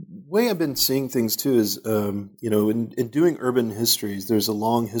 Way I've been seeing things too is, in doing urban histories, there's a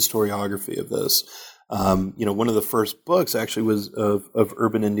long historiography of this. One of the first books actually was of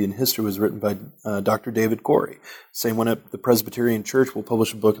urban Indian history was written by Dr. David Corey. Same one at the Presbyterian Church will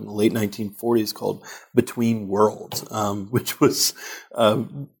publish a book in the late 1940s called Between Worlds, which was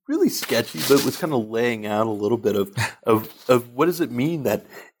really sketchy, but was kind of laying out a little bit of what does it mean that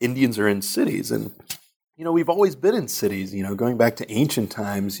Indians are in cities. And we've always been in cities, going back to ancient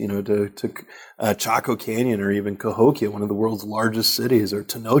times, to Chaco Canyon, or even Cahokia, one of the world's largest cities, or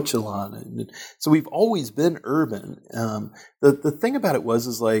Tenochtitlan. And so we've always been urban. The thing about it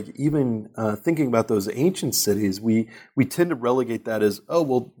is like, even thinking about those ancient cities, we tend to relegate that as, oh,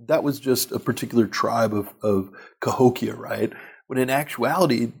 well, that was just a particular tribe of Cahokia, right? When in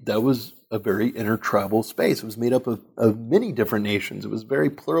actuality, that was a very intertribal space. It was made up of many different nations. It was very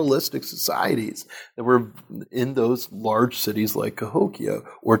pluralistic societies that were in those large cities like Cahokia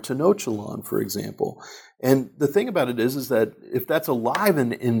or Tenochtitlan, for example. And the thing about it is that if that's alive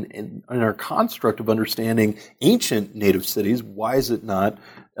in our construct of understanding ancient native cities, why is it not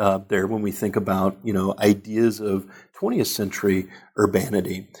there when we think about, ideas of 20th century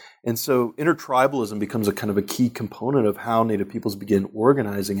urbanity? And so intertribalism becomes a kind of a key component of how Native peoples begin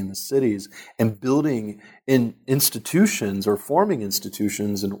organizing in the cities and building in institutions or forming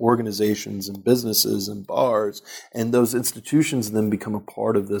institutions and organizations and businesses and bars. And those institutions then become a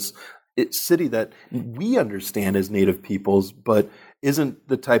part of this city that we understand as Native peoples, but isn't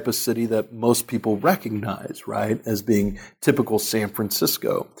the type of city that most people recognize, right, as being typical San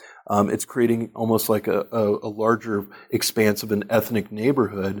Francisco. It's creating almost like a larger expanse of an ethnic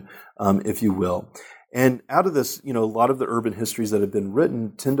neighborhood, if you will. And out of this, a lot of the urban histories that have been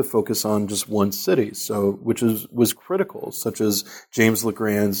written tend to focus on just one city, which was critical, such as James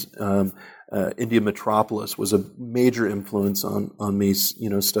LeGrand's Indian Metropolis was a major influence on me,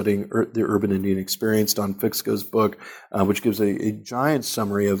 studying the urban Indian experience. Don Fixco's book, which gives a giant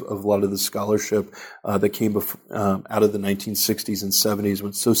summary of a lot of the scholarship that came out of the 1960s and 70s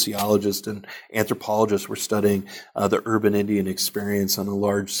when sociologists and anthropologists were studying the urban Indian experience on a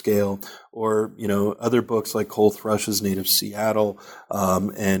large scale. Or, other books like Cole Thrush's Native Seattle,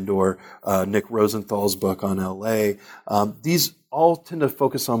 or Nick Rosenthal's book on LA. These all tend to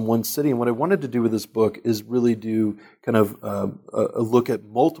focus on one city. And what I wanted to do with this book is really do kind of a look at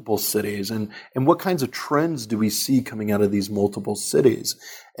multiple cities and what kinds of trends do we see coming out of these multiple cities.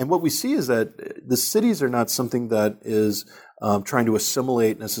 And what we see is that the cities are not something that is trying to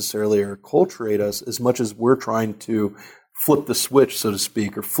assimilate necessarily or acculturate us as much as we're trying to flip the switch, so to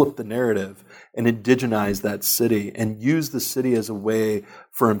speak, or flip the narrative and indigenize that city and use the city as a way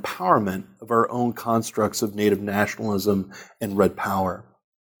for empowerment of our own constructs of native nationalism and red power.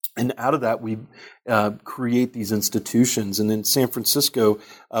 And out of that, we create these institutions. And in San Francisco,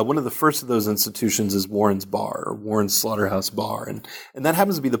 one of the first of those institutions is Warren's Bar, or Warren's Slaughterhouse Bar. And that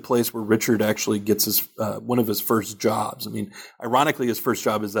happens to be the place where Richard actually gets one of his first jobs. I mean, ironically, his first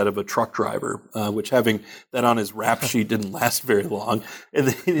job is that of a truck driver, which having that on his rap sheet didn't last very long. And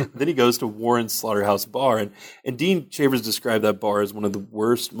then he goes to Warren's Slaughterhouse Bar. And Dean Chavers described that bar as one of the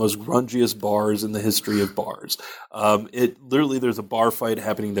worst, most grungiest bars in the history of bars. Literally, there's a bar fight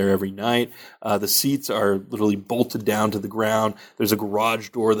happening there every night. The seats are literally bolted down to the ground. There's a garage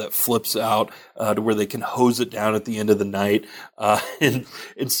door that flips out to where they can hose it down at the end of the night. And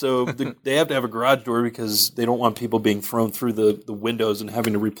so they have to have a garage door because they don't want people being thrown through the windows and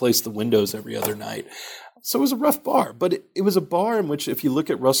having to replace the windows every other night. So it was a rough bar, but it was a bar in which, if you look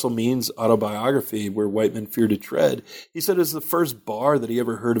at Russell Means' autobiography, Where White Men Fear to Tread, he said it was the first bar that he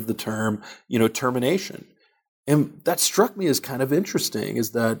ever heard of the term, termination. And that struck me as kind of interesting,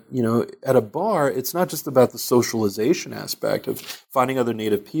 is that, at a bar, it's not just about the socialization aspect of finding other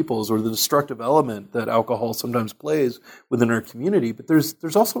Native peoples or the destructive element that alcohol sometimes plays within our community, but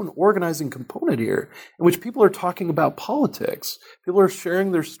there's also an organizing component here in which people are talking about politics. People are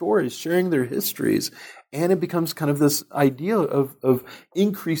sharing their stories, sharing their histories, and it becomes kind of this idea of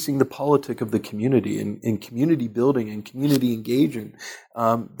increasing the politic of the community and community building and community engaging,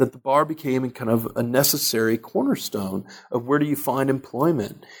 that the bar became kind of a necessary cornerstone of where do you find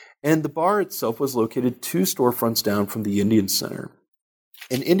employment. And the bar itself was located 2 storefronts down from the Indian Center.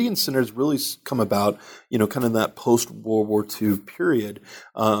 And Indian Centers really come about, kind of that post-World War II period,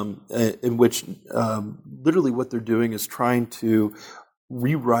 in which literally what they're doing is trying to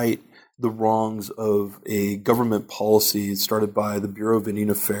rewrite the wrongs of a government policy started by the Bureau of Indian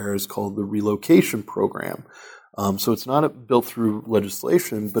Affairs called the Relocation Program. So it's not built through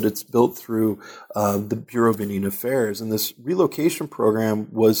legislation, but it's built through the Bureau of Indian Affairs. And this relocation program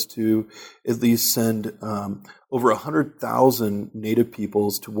was to at least send over 100,000 Native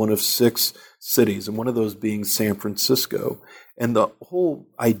peoples to one of 6 cities, and one of those being San Francisco. And the whole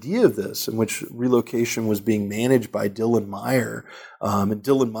idea of this, in which relocation was being managed by Dillon Meyer, and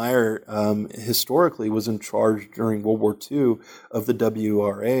Dillon Meyer historically was in charge during World War II of the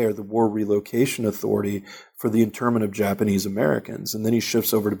WRA, or the War Relocation Authority, for the internment of Japanese Americans. And then he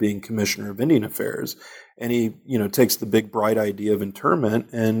shifts over to being Commissioner of Indian Affairs. And he, takes the big bright idea of internment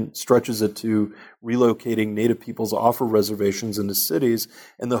and stretches it to relocating Native peoples off of reservations into cities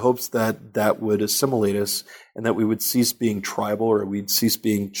in the hopes that that would assimilate us and that we would cease being tribal, or we'd cease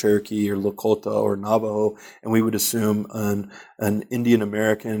being Cherokee or Lakota or Navajo, and we would assume an Indian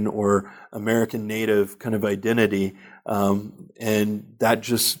American or American Native kind of identity. And that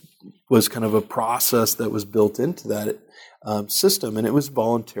just was kind of a process that was built into that system, and it was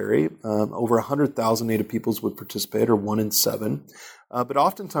voluntary. Over 100,000 Native peoples would participate, or 1 in 7. But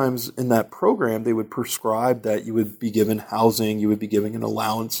oftentimes in that program, they would prescribe that you would be given housing, you would be given an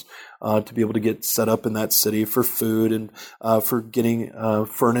allowance to be able to get set up in that city for food and for getting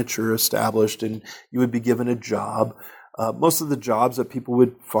furniture established, and you would be given a job. Most of the jobs that people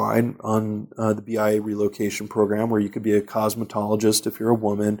would find on the BIA relocation program, where you could be a cosmetologist if you're a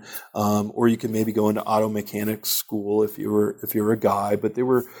woman, or you could maybe go into auto mechanics school if you were a guy, but they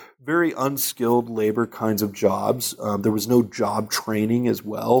were very unskilled labor kinds of jobs. There was no job training as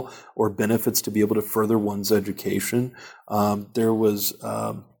well, or benefits to be able to further one's education. There was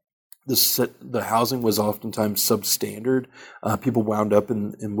the housing was oftentimes substandard. People wound up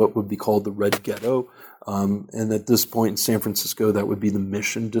in what would be called the Red Ghetto, And at this point in San Francisco, that would be the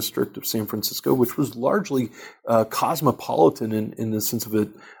Mission District of San Francisco, which was largely cosmopolitan in the sense of it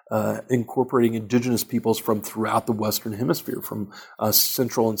incorporating indigenous peoples from throughout the Western Hemisphere, from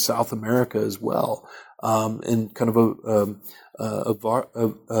Central and South America as well, and kind of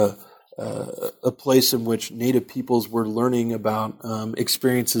a place in which Native peoples were learning about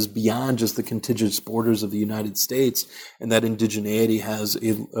experiences beyond just the contiguous borders of the United States, and that indigeneity has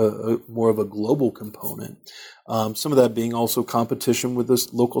a more of a global component. Some of that being also competition with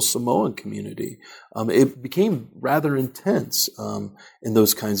this local Samoan community. It became rather intense in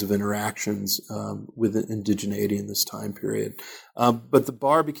those kinds of interactions with indigeneity in this time period. But the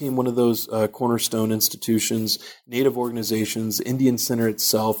bar became one of those cornerstone institutions. Native organizations, Indian Center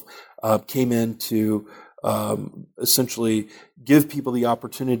itself came in to essentially give people the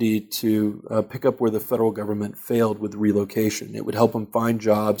opportunity to pick up where the federal government failed with relocation. It would help them find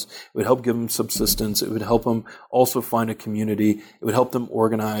jobs. It would help give them subsistence. It would help them also find a community. It would help them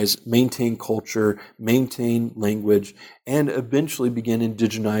organize, maintain culture, maintain language, and eventually begin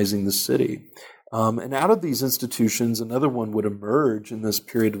indigenizing the city. And out of these institutions, another one would emerge in this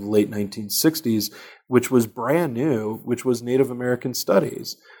period of the late 1960s, which was brand new, which was Native American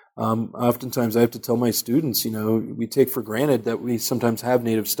Studies. Oftentimes I have to tell my students, we take for granted that we sometimes have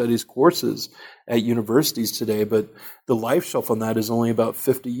Native Studies courses at universities today, but the life shelf on that is only about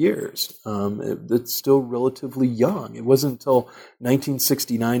 50 years. It's still relatively young. It wasn't until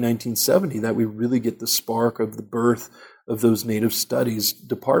 1969, 1970 that we really get the spark of the birth of those Native Studies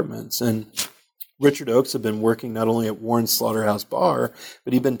departments. And Richard Oakes had been working not only at Warren Slaughterhouse Bar,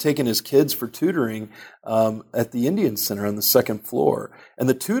 but he'd been taking his kids for tutoring at the Indian Center on the second floor. And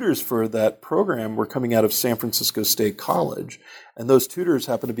the tutors for that program were coming out of San Francisco State College. And those tutors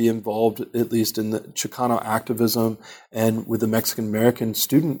happened to be involved, at least in the Chicano activism and with the Mexican American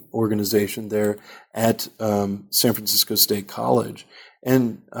student organization there at San Francisco State College.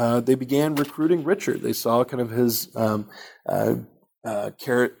 And they began recruiting Richard. They saw kind of his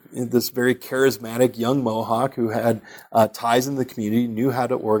this very charismatic young Mohawk who had ties in the community, knew how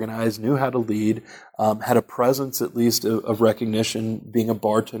to organize, knew how to lead, had a presence at least of recognition, being a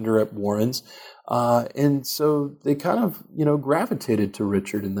bartender at Warren's. And so they kind of, gravitated to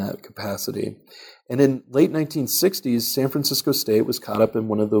Richard in that capacity. And in late 1960s, San Francisco State was caught up in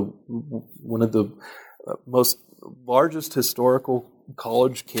one of the most largest historical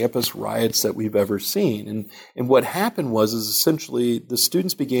college campus riots that we've ever seen. And what happened is essentially the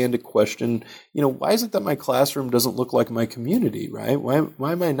students began to question, why is it that my classroom doesn't look like my community, right?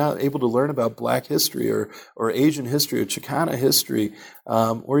 Why am I not able to learn about Black history or Asian history or Chicana history,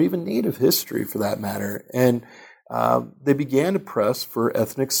 or even Native history for that matter? And they began to press for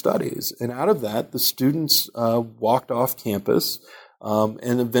ethnic studies. And out of that, the students walked off campus.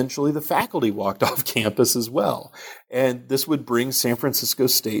 And eventually the faculty walked off campus as well. And this would bring San Francisco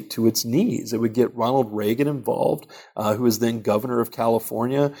State to its knees. It would get Ronald Reagan involved, who was then governor of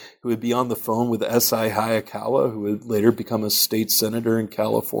California, who would be on the phone with S.I. Hayakawa, who would later become a state senator in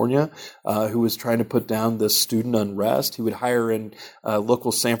California, who was trying to put down the student unrest. He would hire in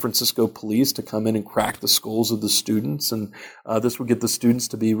local San Francisco police to come in and crack the skulls of the students. And this would get the students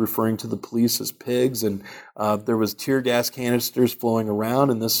to be referring to the police as pigs. And there was tear gas canisters flowing around,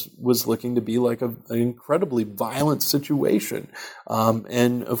 and this was looking to be like an incredibly violent situation.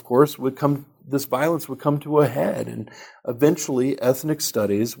 And of course, this violence would come to a head. And eventually, ethnic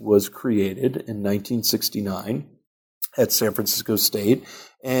studies was created in 1969 at San Francisco State.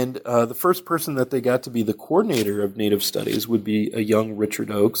 And the first person that they got to be the coordinator of Native Studies would be a young Richard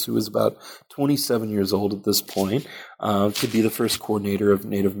Oakes, who was about 27 years old at this point, to be the first coordinator of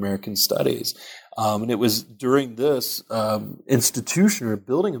Native American Studies. And it was during this institution or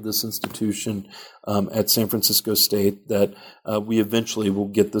building of this institution at San Francisco State that we eventually will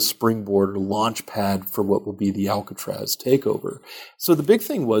get the springboard or launch pad for what will be the Alcatraz takeover. So the big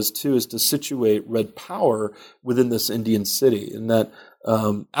thing was, too, is to situate Red Power within this Indian city, and that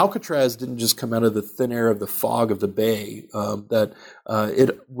Alcatraz didn't just come out of the thin air of the fog of the bay, that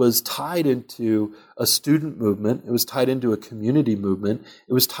it was tied into a student movement. It was tied into a community movement.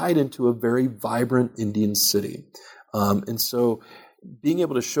 It was tied into a very vibrant Indian city. And so being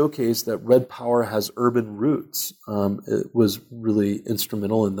able to showcase that Red Power has urban roots it was really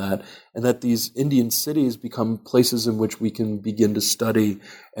instrumental in that, and that these Indian cities become places in which we can begin to study,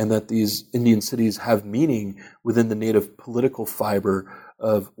 and that these Indian cities have meaning within the Native political fiber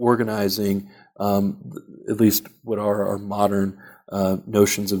of organizing at least what are our modern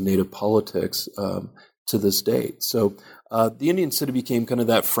notions of Native politics to this date. So the Indian city became kind of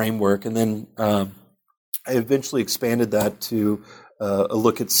that framework, and then I eventually expanded that to a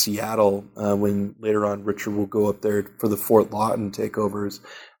look at Seattle when later on Richard will go up there for the Fort Lawton takeovers.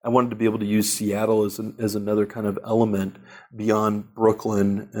 I wanted to be able to use Seattle as another kind of element beyond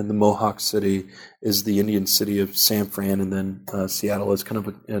Brooklyn and the Mohawk City is the Indian city of San Fran, and then Seattle as kind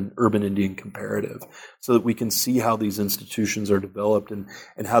of an urban Indian comparative, so that we can see how these institutions are developed and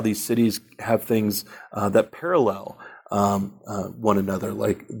how these cities have things that parallel one another,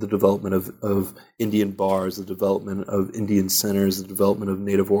 like the development of Indian bars, the development of Indian centers, the development of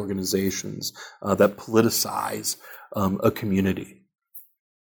Native organizations that politicize a community.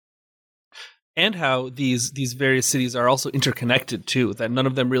 And how these various cities are also interconnected too, that none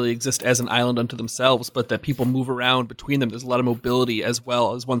of them really exist as an island unto themselves, but that people move around between them. There's a lot of mobility as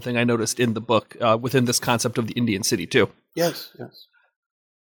well, as one thing I noticed in the book within this concept of the Indian city too. Yes.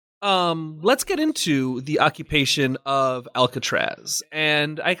 Let's get into the occupation of Alcatraz.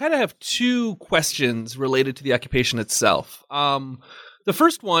 And I kind of have two questions related to the occupation itself. The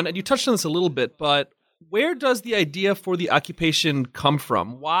first one, and you touched on this a little bit, but where does the idea for the occupation come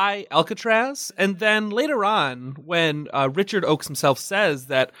from? Why Alcatraz? And then later on, when Richard Oakes himself says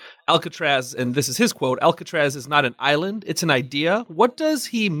that Alcatraz, and this is his quote, Alcatraz is not an island, it's an idea. What does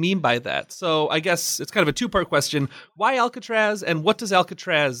he mean by that? So I guess it's kind of a two-part question. Why Alcatraz, and what does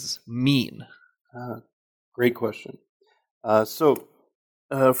Alcatraz mean? Great question. So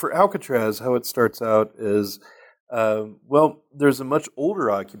for Alcatraz, how it starts out is there's a much older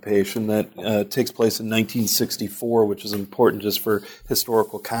occupation that takes place in 1964, which is important just for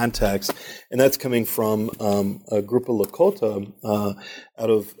historical context, and that's coming from a group of Lakota out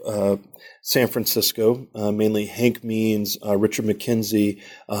of San Francisco, mainly Hank Means, Richard McKenzie,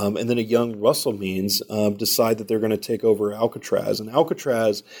 and then a young Russell Means decide that they're going to take over Alcatraz. And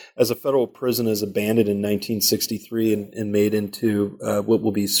Alcatraz, as a federal prison, is abandoned in 1963 and made into what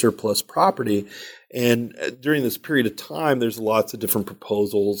will be surplus property. And during this period of time, there's lots of different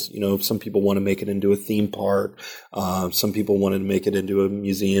proposals. You know, some people want to make it into a theme park. Some people wanted to make it into a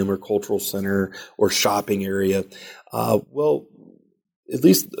museum or cultural center or shopping area. At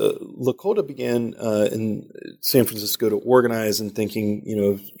least Lakota began in San Francisco to organize and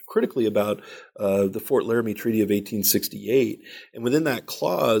thinking, critically about the Fort Laramie Treaty of 1868. And within that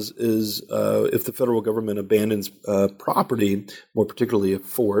clause is if the federal government abandons property, more particularly a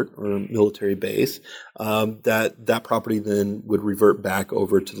fort or a military base, that property then would revert back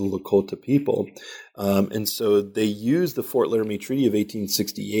over to the Lakota people. And so they used the Fort Laramie Treaty of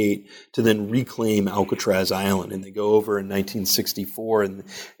 1868 to then reclaim Alcatraz Island. And they go over in 1964, and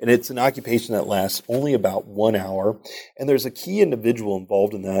it's an occupation that lasts only about 1 hour. And there's a key individual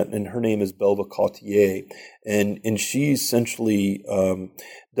involved in that, and her name is Belva Cautier. And she essentially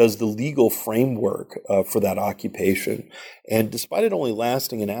does the legal framework for that occupation. And despite it only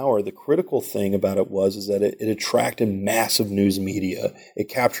lasting an hour, the critical thing about it is that it attracted massive news media. It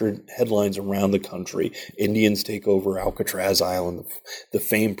captured headlines around the country. Indians take over Alcatraz Island, the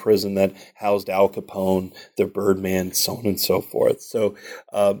famed prison that housed Al Capone, the Birdman, so on and so forth. So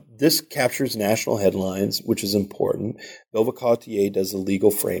this captures national headlines, which is important. Belva Cautier does the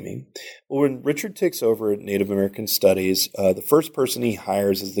legal framing. Well, when Richard takes over Native American Studies, the first person he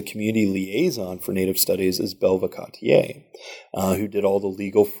hires as the community liaison for Native Studies is Belva Cautier, who did all the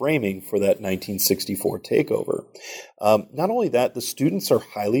legal framing for that 1964 takeover. Not only that, the students are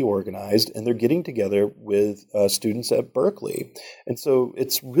highly organized, and they're getting together with students at Berkeley. And so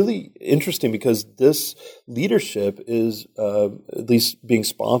it's really interesting because this leadership is at least being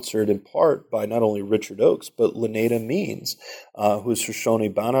sponsored in part by not only Richard Oakes, but Lenata Means, who is Shoshone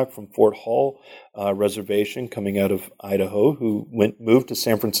Bannock from Fort Hall Reservation coming out of Idaho, who moved to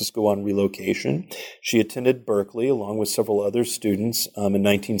San Francisco on relocation. She attended Berkeley along with several other students in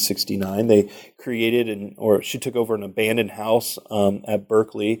 1969. They created she took over an abandoned house at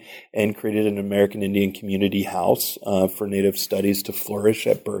Berkeley and created an American Indian Community House for Native Studies to flourish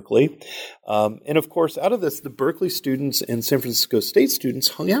at Berkeley. And of course, out of this, the Berkeley students and San Francisco State students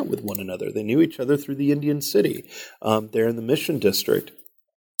hung out with one another. They knew each other through the Indian City there in the Mission District.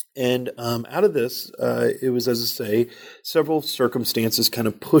 And out of this, it was, as I say, several circumstances kind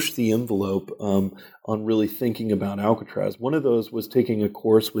of pushed the envelope on really thinking about Alcatraz. One of those was taking a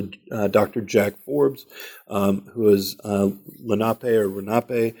course with Dr. Jack Forbes, who is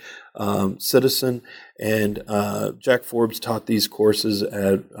Lenape, citizen. And Jack Forbes taught these courses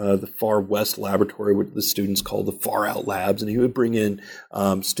at the Far West Laboratory, what the students call the Far Out Labs. And he would bring in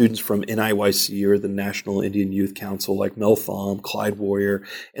students from NIYC or the National Indian Youth Council like Mel Thom, Clyde Warrior,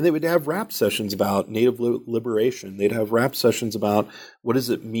 and they would have rap sessions about Native liberation. They'd have rap sessions about what does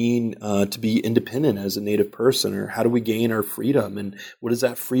it mean to be independent as a Native person, or how do we gain our freedom, and what does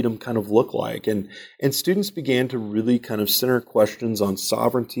that freedom kind of look like? And students began to really kind of center questions on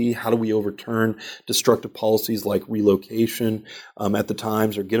sovereignty. How do we overturn destructive policies like relocation at the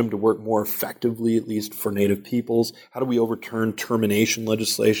times, or get them to work more effectively, at least for Native peoples? How do we overturn termination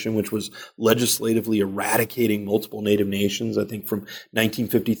legislation, which was legislatively eradicating multiple Native nations? I think from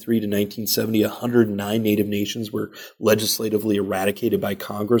 1953 to 1970, 109 Native nations were legislatively eradicated by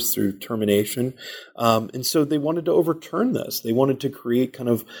Congress through termination. And so they wanted to overturn this. They wanted to create kind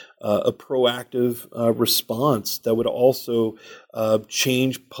of a proactive response that would also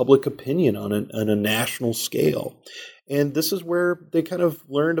change public opinion on a national scale. And this is where they kind of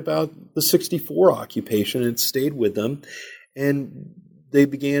learned about the 64 occupation. It stayed with them. And they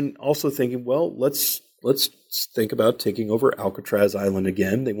began also thinking, well, let's think about taking over Alcatraz Island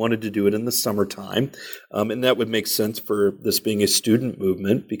again. They wanted to do it in the summertime. And that would make sense for this being a student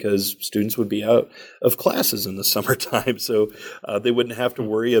movement, because students would be out of classes in the summertime. So they wouldn't have to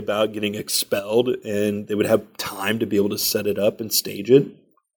worry about getting expelled, and they would have time to be able to set it up and stage it.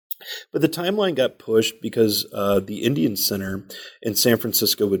 But the timeline got pushed because the Indian Center in San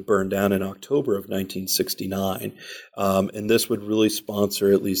Francisco would burn down in October of 1969. And this would really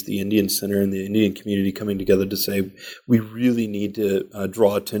sponsor at least the Indian Center and the Indian community coming together to say, we really need to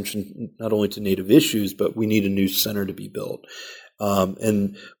draw attention not only to Native issues, but we need a new center to be built.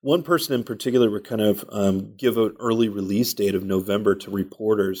 And one person in particular would kind of give an early release date of November to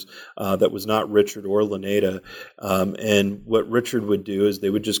reporters that was not Richard or Lynetta. And what Richard would do is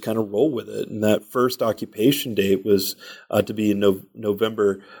they would just kind of roll with it. And that first occupation date was to be in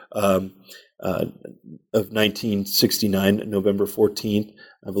November of 1969, November 14th.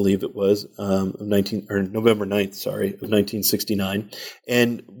 I believe it was, November 9th, of 1969.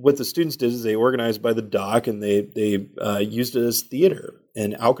 And what the students did is they organized by the dock, and they used it as theater.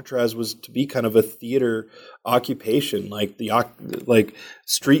 And Alcatraz was to be kind of a theater occupation, like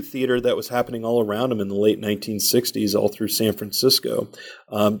street theater that was happening all around them in the late 1960s, all through San Francisco.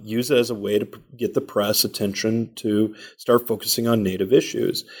 Use it as a way to get the press attention to start focusing on Native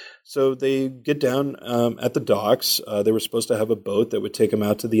issues. So they get down at the docks. They were supposed to have a boat that would take them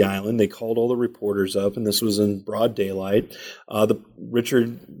out to the island. They called all the reporters up, and this was in broad daylight.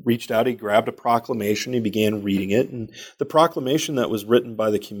 Richard reached out. He grabbed a proclamation. He began reading it. And the proclamation that was written by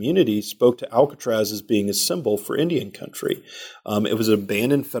the community spoke to Alcatraz as being a symbol for Indian country. It was an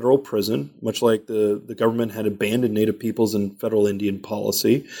abandoned federal prison, much like the government had abandoned Native peoples in federal Indian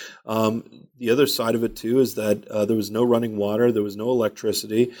policy. The other side of it, too, is that there was no running water, there was no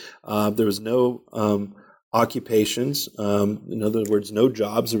electricity, there was no occupations, in other words, no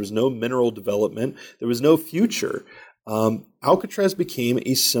jobs, there was no mineral development, there was no future. Alcatraz became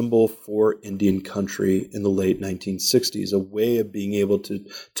a symbol for Indian country in the late 1960s, a way of being able to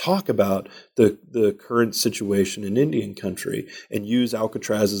talk about the current situation in Indian country and use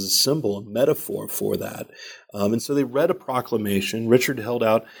Alcatraz as a symbol, a metaphor for that. And so they read a proclamation. Richard held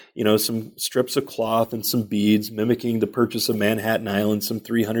out, some strips of cloth and some beads mimicking the purchase of Manhattan Island some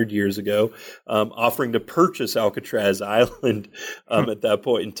 300 years ago, offering to purchase Alcatraz Island at that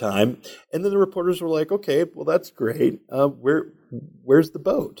point in time. And then the reporters were like, okay, well, that's great. Where's the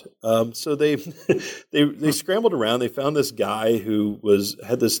boat? So they scrambled around. They found this guy who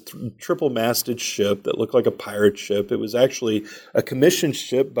had this triple-masted ship that looked like a pirate ship. It was actually a commissioned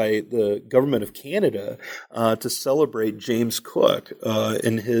ship by the government of Canada to celebrate James Cook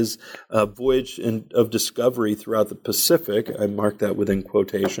in his voyage of discovery throughout the Pacific. I marked that within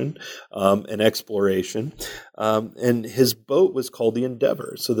quotation, and exploration. And his boat was called the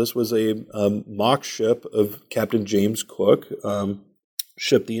Endeavor. So this was a mock ship of Captain James Cook,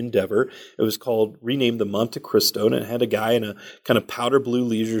 ship the Endeavor. It was renamed the Monte Cristo, and it had a guy in a kind of powder blue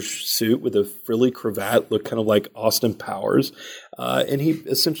leisure suit with a frilly cravat, looked kind of like Austin Powers. And he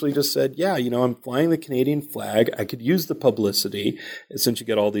essentially just said, I'm flying the Canadian flag. I could use the publicity. Since you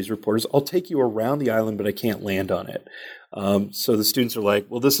get all these reporters, I'll take you around the island, but I can't land on it. So the students are like,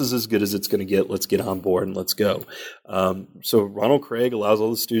 well, this is as good as it's going to get. Let's get on board and let's go. So Ronald Craig allows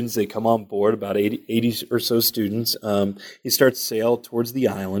all the students, they come on board, about 80 or so students. He starts sail towards the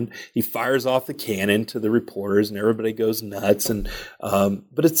island. He fires off the cannon to the reporters, and everybody goes nuts.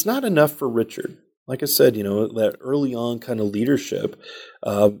 But it's not enough for Richard. like I said, that early on kind of leadership,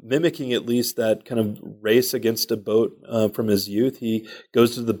 mimicking at least that kind of race against a boat from his youth. He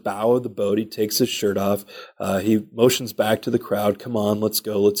goes to the bow of the boat. He takes his shirt off. He motions back to the crowd, "Come on, let's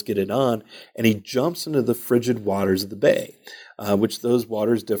go, let's get it on." And he jumps into the frigid waters of the bay. Which those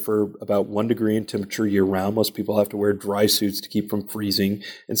waters differ about 1 degree in temperature year-round. Most people have to wear dry suits to keep from freezing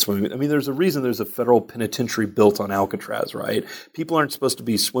and swimming. I mean, there's a reason there's a federal penitentiary built on Alcatraz, right? People aren't supposed to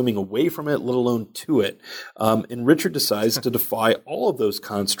be swimming away from it, let alone to it. And Richard decides to defy all of those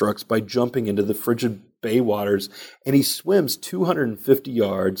constructs by jumping into the frigid bay waters, and he swims 250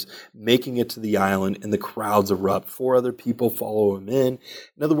 yards, making it to the island, and the crowds erupt. 4 other people follow him in.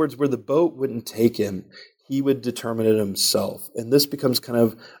 In other words, where the boat wouldn't take him, he would determine it himself. And this becomes kind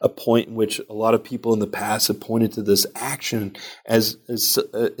of a point in which a lot of people in the past have pointed to this action as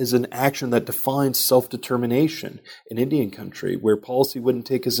an action that defines self-determination in Indian country, where policy wouldn't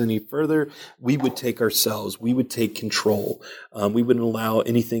take us any further. We would take ourselves. We would take control. We wouldn't allow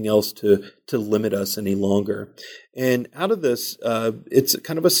anything else to limit us any longer. And out of this, it's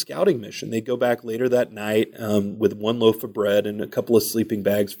kind of a scouting mission. They go back later that night with 1 loaf of bread and a couple of sleeping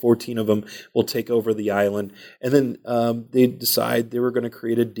bags. 14 of them will take over the island. And then they decide they were going to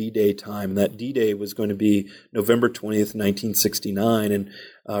create a D-Day time. And that D-Day was going to be November 20th, 1969. And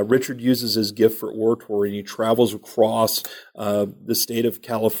Richard uses his gift for oratory, and he travels across the state of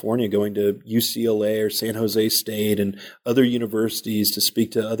California, going to UCLA or San Jose State and other universities to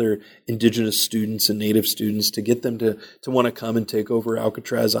speak to other indigenous students and native students to get them to want to come and take over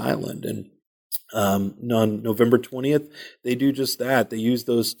Alcatraz Island. And on November 20th, they do just that. They use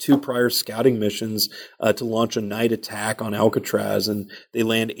those 2 prior scouting missions to launch a night attack on Alcatraz, and they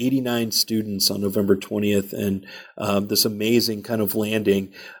land 89 students on November 20th, and this amazing kind of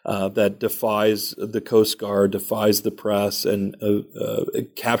landing that defies the Coast Guard, defies the press, and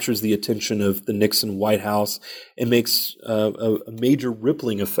it captures the attention of the Nixon White House and makes a major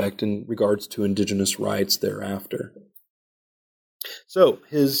rippling effect in regards to indigenous rights thereafter. So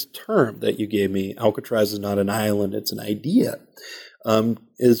his term that you gave me, Alcatraz is not an island, it's an idea,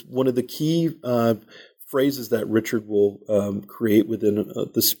 is one of the key phrases that Richard will create within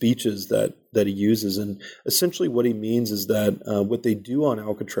the speeches that he uses. And essentially what he means is that what they do on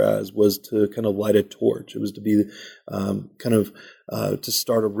Alcatraz was to kind of light a torch. It was to be to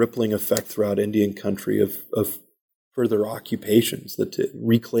start a rippling effect throughout Indian country of further occupations, the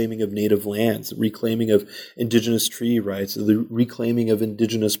reclaiming of native lands, the reclaiming of indigenous treaty rights, the reclaiming of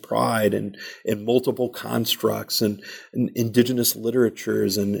indigenous pride and multiple constructs and indigenous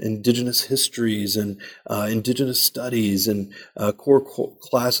literatures and indigenous histories and indigenous studies and core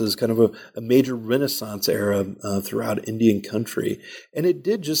classes, kind of a major Renaissance era throughout Indian country. And it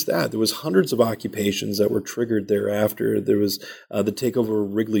did just that. There was hundreds of occupations that were triggered thereafter. There was the takeover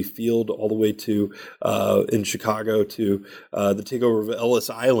of Wrigley Field all the way to in Chicago to the takeover of Ellis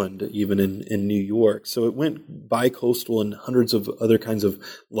Island, even in New York. So it went bi-coastal and hundreds of other kinds of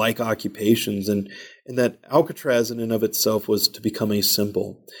like occupations, and that Alcatraz in and of itself was to become a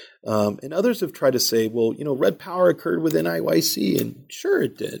symbol. And others have tried to say, well, Red Power occurred within IYC, and sure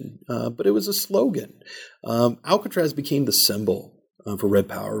it did, but it was a slogan. Alcatraz became the symbol for Red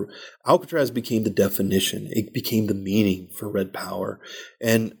Power. Alcatraz became the definition. It became the meaning for Red Power.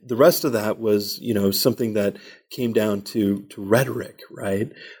 And the rest of that was, something that came down to rhetoric, right?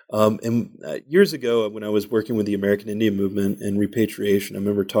 Years ago, when I was working with the American Indian Movement and repatriation, I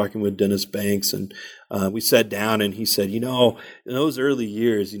remember talking with Dennis Banks, and we sat down, and he said, in those early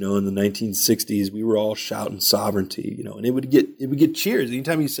years, in the 1960s, we were all shouting sovereignty, and it would get cheers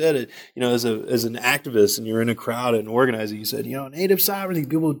anytime he said it. As an activist, and you're in a crowd and organizing, you said, native sovereignty,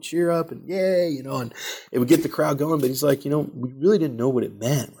 people would cheer up and yay, and it would get the crowd going. But he's like, we really didn't know what it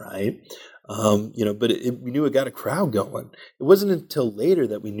meant, right? But we knew it got a crowd going. It wasn't until later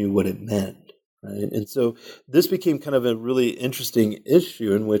that we knew what it meant, right? And so this became kind of a really interesting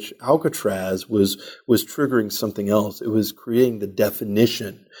issue in which Alcatraz was triggering something else. It was creating the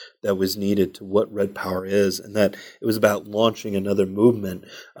definition that was needed to what Red Power is, and that it was about launching another movement,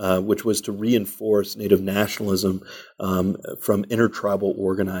 which was to reinforce Native nationalism from intertribal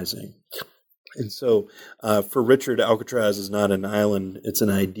organizing. And so for Richard, Alcatraz is not an island, it's an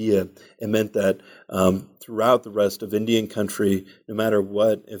idea. It meant that throughout the rest of Indian country, no matter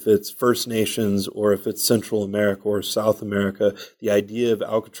what, if it's First Nations or if it's Central America or South America, the idea of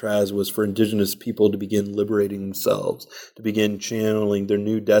Alcatraz was for indigenous people to begin liberating themselves, to begin channeling their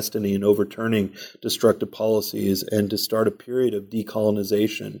new destiny and overturning destructive policies, and to start a period of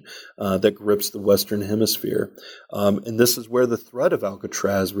decolonization that grips the Western Hemisphere. And this is where the threat of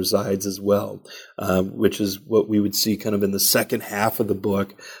Alcatraz resides as well, which is what we would see kind of in the second half of the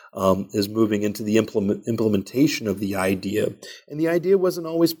book. is moving into the implementation of the idea. And the idea wasn't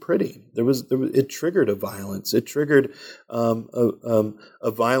always pretty. It triggered a violence. It triggered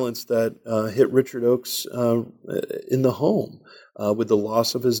a violence that hit Richard Oakes in the home. With the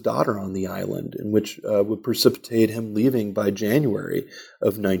loss of his daughter on the island, in which would precipitate him leaving by January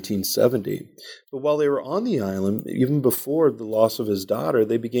of 1970. But while they were on the island, even before the loss of his daughter,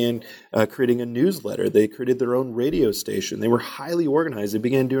 they began creating a newsletter. They created their own radio station. They were highly organized. They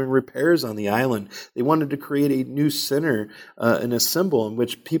began doing repairs on the island. They wanted to create a new center and a symbol in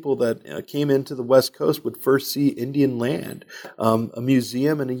which people that came into the West Coast would first see Indian land. A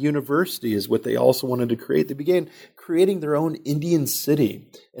museum and a university is what they also wanted to create. They began creating their own Indian city,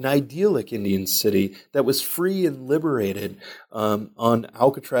 an idyllic Indian city that was free and liberated on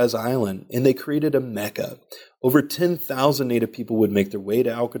Alcatraz Island, and they created a Mecca. Over 10,000 Native people would make their way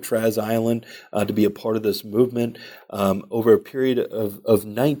to Alcatraz Island to be a part of this movement over a period of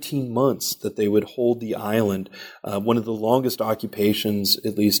 19 months that they would hold the island, one of the longest occupations,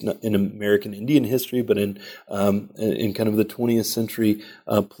 at least in American Indian history, but in kind of the 20th century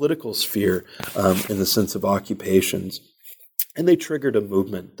political sphere in the sense of occupations. And they triggered a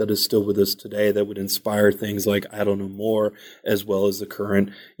movement that is still with us today that would inspire things like I Don't Know More, as well as the current,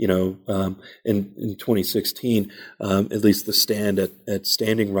 in 2016, at least the stand at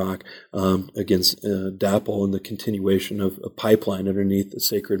Standing Rock against DAPL and the continuation of a pipeline underneath the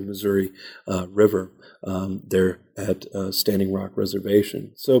sacred Missouri River there at Standing Rock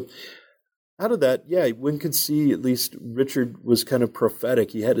Reservation. So out of that, one could see at least Richard was kind of prophetic.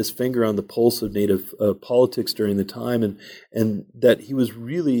 He had his finger on the pulse of Native politics during the time, and that he was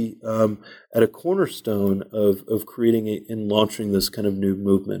really at a cornerstone of creating and launching this kind of new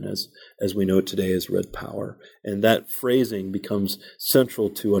movement as we know it today as Red Power. And that phrasing becomes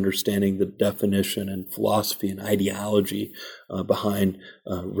central to understanding the definition and philosophy and ideology behind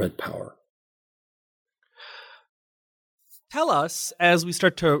Red Power. Tell us, as we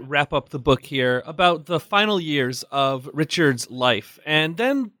start to wrap up the book here, about the final years of Richard's life, and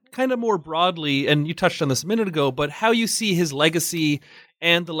then kind of more broadly, and you touched on this a minute ago, but how you see his legacy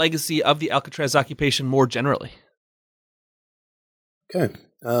and the legacy of the Alcatraz occupation more generally. Okay,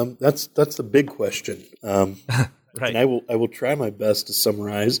 that's the big question. Right. And I will try my best to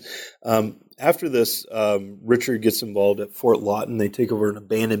summarize. After this, Richard gets involved at Fort Lawton. They take over an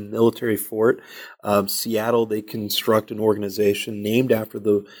abandoned military fort. Seattle, they construct an organization named after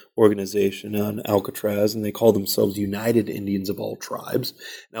the organization on Alcatraz, and they call themselves United Indians of All Tribes.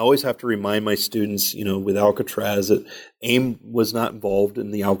 And I always have to remind my students, with Alcatraz, that AIM was not involved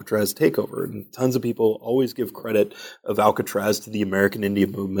in the Alcatraz takeover. And tons of people always give credit of Alcatraz to the American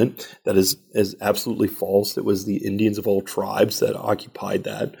Indian movement. That is absolutely false. It was the Indians of all tribes that occupied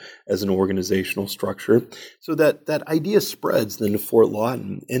that as an organizational structure. So that idea spreads then to Fort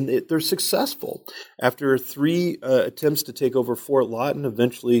Lawton, and they're successful. After 3 attempts to take over Fort Lawton,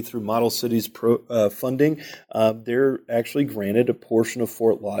 eventually through Model Cities funding, they're actually granted a portion of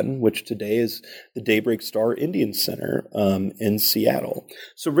Fort Lawton, which today is the Daybreak Star Indian Center in Seattle.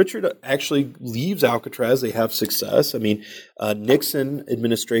 So Richard actually leaves Alcatraz. They have success. I mean, Nixon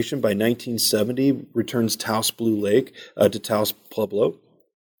administration by 1970 returns Taos Blue Lake to Taos Pueblo.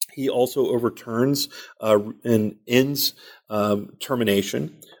 He also overturns and ends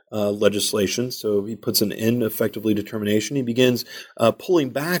termination legislation. So he puts an end effectively to termination. He begins pulling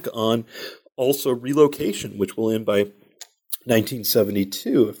back on also relocation, which will end by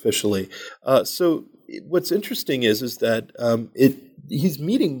 1972 officially. So what's interesting is that he's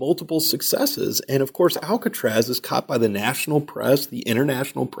meeting multiple successes. And of course, Alcatraz is caught by the national press, the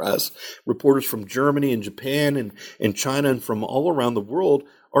international press. Reporters from Germany and Japan and China and from all around the world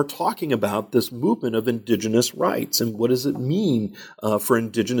are talking about this movement of indigenous rights and what does it mean for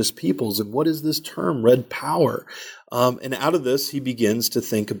indigenous peoples and what is this term, Red Power? And out of this, he begins to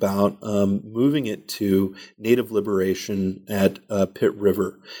think about moving it to native liberation at Pitt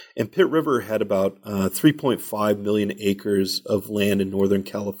River. And Pitt River had about 3.5 million acres of land in Northern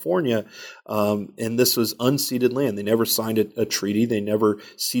California, and this was unceded land. They never signed a treaty. They never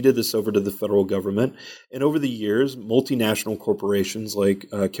ceded this over to the federal government. And over the years, multinational corporations like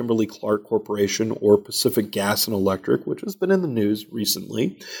Kimberly-Clark Corporation or Pacific Gas and Electric, which has been in the news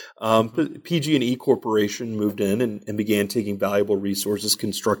recently, PG&E Corporation moved in and began taking valuable resources,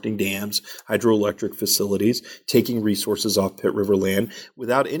 constructing dams, hydroelectric facilities, taking resources off Pitt River land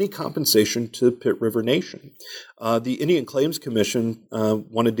without any compensation to Pitt River Nation. The Indian Claims Commission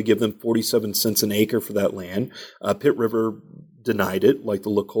wanted to give them 47 cents an acre for that land. Pitt River denied it, like the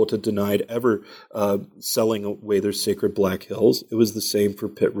Lakota denied ever selling away their sacred Black Hills. It was the same for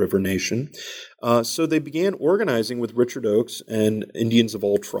Pitt River Nation. So they began organizing with Richard Oakes and Indians of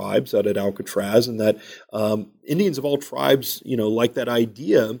all tribes out at Alcatraz, and that Indians of all tribes, like that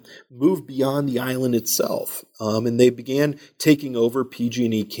idea, moved beyond the island itself. And they began taking over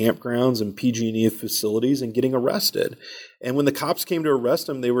PG&E campgrounds and PG&E facilities and getting arrested. And when the cops came to arrest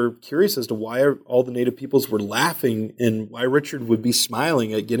them, they were curious as to why all the Native peoples were laughing and why Richard would be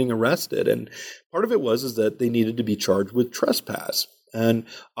smiling at getting arrested. And part of it was that they needed to be charged with trespass. And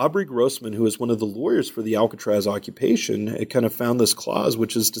Aubrey Grossman, who was one of the lawyers for the Alcatraz occupation, had kind of found this clause,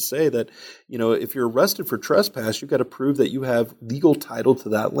 which is to say that, if you're arrested for trespass, you've got to prove that you have legal title to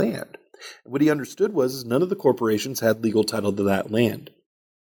that land. What he understood was none of the corporations had legal title to that land.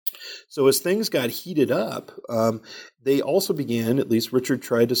 So as things got heated up, they also began, at least Richard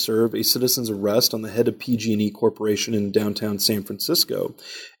tried to serve a citizen's arrest on the head of PG&E Corporation in downtown San Francisco.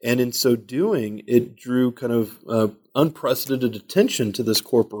 And in so doing, it drew kind of unprecedented attention to this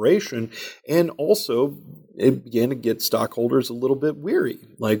corporation, and also it began to get stockholders a little bit weary.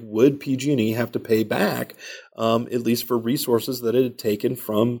 Like, would PG&E have to pay back, at least for resources that it had taken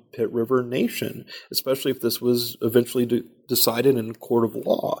from Pitt River Nation, especially if this was eventually decided in a court of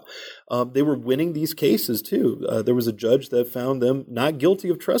law. They were winning these cases, too. There was a judge that found them not guilty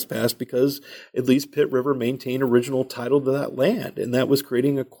of trespass because at least Pitt River maintained original title to that land, and that was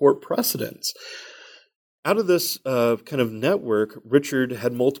creating a court precedence. Out of this kind of network, Richard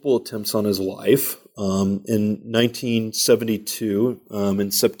had multiple attempts on his life. In 1972,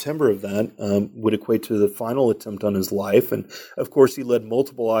 in September of that, would equate to the final attempt on his life. And of course, he led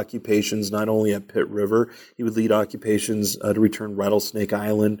multiple occupations, not only at Pitt River. He would lead occupations to return Rattlesnake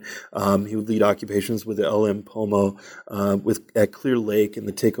Island. He would lead occupations with the LM Pomo, at Clear Lake and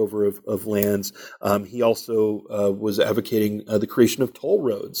the takeover of lands. He also was advocating the creation of toll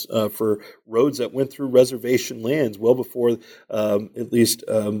roads for roads that went through reservation lands well before at least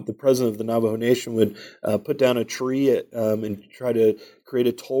the president of the Navajo Nation would put down a tree and try to create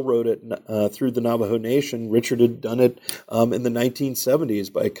a toll road through the Navajo Nation. Richard had done it in the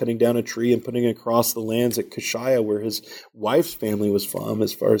 1970s by cutting down a tree and putting it across the lands at Kashaya, where his wife's family was from,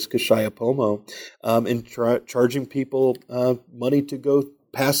 as far as Kashaya Pomo, and charging people money to go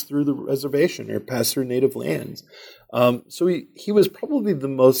pass through the reservation or pass through native lands. So he was probably the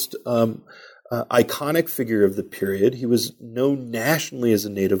most iconic figure of the period. He was known nationally as a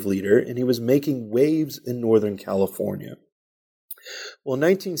Native leader, and he was making waves in Northern California. Well, in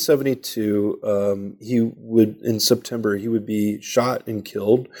 1972, in September, he would be shot and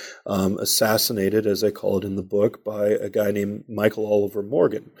killed, assassinated, as I call it in the book, by a guy named Michael Oliver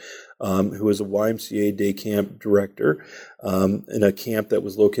Morgan, who was a YMCA day camp director in a camp that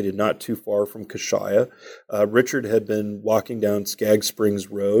was located not too far from Kashaya. Richard had been walking down Skaggs Springs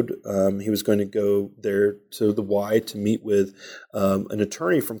Road. He was going to go there to the Y to meet with an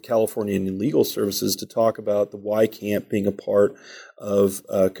attorney from California Indian Legal Services to talk about the Y camp being a part of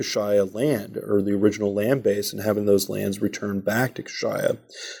Kashaya land, or the original land base, and having those lands returned back to Kashaya.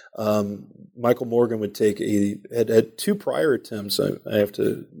 Michael Morgan would had two prior attempts. I have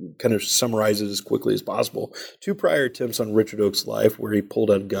to kind of summarize it as quickly as possible. Two prior attempts on Richard Oakes' life where he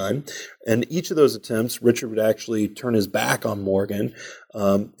pulled out a gun. And each of those attempts, Richard would actually turn his back on Morgan.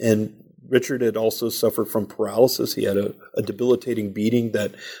 And Richard had also suffered from paralysis. He had a debilitating beating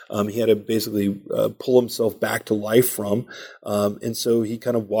that he had to basically pull himself back to life from. And so he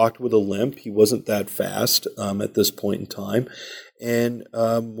kind of walked with a limp. He wasn't that fast at this point in time. And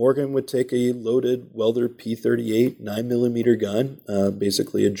Morgan would take a loaded Welder P38 9mm gun,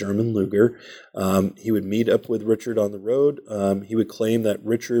 basically a German Luger. He would meet up with Richard on the road. He would claim that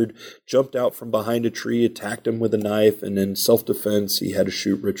Richard jumped out from behind a tree, attacked him with a knife, and in self-defense, he had to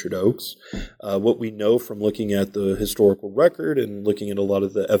shoot Richard Oakes. What we know from looking at the historical record and looking at a lot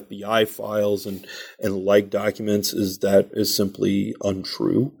of the FBI files and like documents is that is simply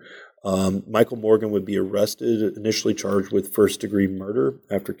untrue. Michael Morgan would be arrested, initially charged with first-degree murder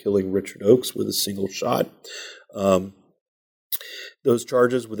after killing Richard Oakes with a single shot. Those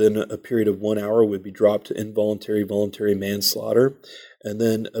charges within a period of 1 hour would be dropped to voluntary manslaughter. And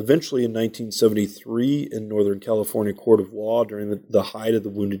then eventually in 1973 in Northern California Court of Law, during the height of the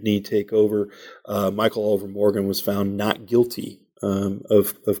Wounded Knee takeover, Michael Oliver Morgan was found not guilty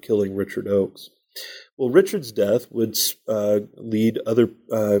of killing Richard Oakes. Well, Richard's death would lead other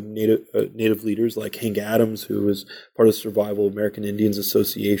native leaders like Hank Adams, who was part of the Survival of American Indians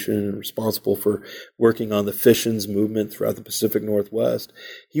Association and responsible for working on the Fissions movement throughout the Pacific Northwest.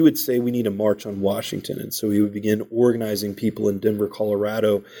 He would say we need a march on Washington. And so he would begin organizing people in Denver,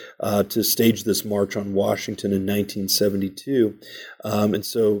 Colorado to stage this march on Washington in 1972. And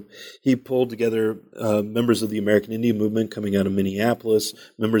so he pulled together members of the American Indian movement coming out of Minneapolis,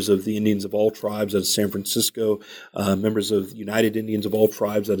 members of the Indians of all tribes out of San Francisco, members of United Indians of all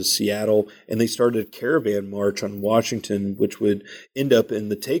tribes out of Seattle, and they started a caravan march on Washington, which would end up in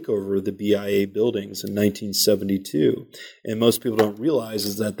the takeover of the BIA buildings in 1972. And most people don't realize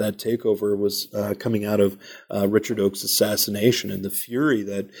is that takeover was coming out of Richard Oakes' assassination and the fury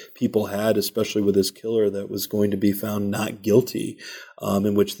that people had, especially with his killer that was going to be found not guilty,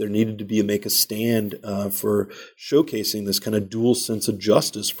 in which there needed to make a stand for showcasing this kind of dual sense of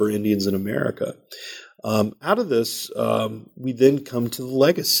justice for Indians in America. Out of this, we then come to the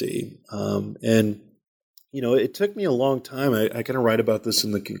legacy. And, it took me a long time. I kind of write about this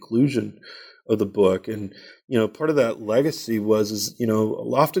in the conclusion of the book. And, part of that legacy was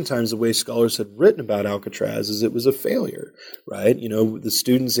oftentimes the way scholars had written about Alcatraz is it was a failure, right? The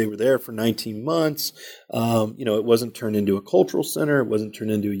students, they were there for 19 months. It wasn't turned into a cultural center. It wasn't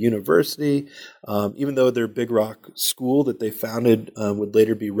turned into a university. Even though their Big Rock school that they founded would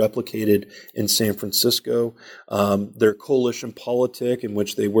later be replicated in San Francisco. Their coalition politic, in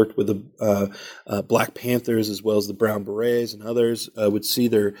which they worked with the Black Panthers as well as the Brown Berets and others, would see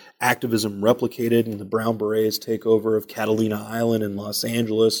their activism replicated in the Brown Berets takeover of Catalina Island in Los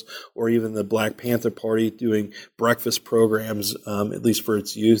Angeles, or even the Black Panther Party doing breakfast programs, at least for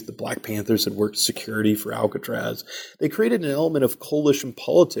its youth. The Black Panthers had worked security for Alcatraz. They created an element of coalition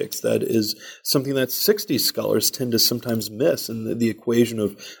politics that is something that 60s scholars tend to sometimes miss in the equation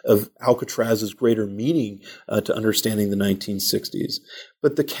of Alcatraz's greater meaning to understanding the 1960s.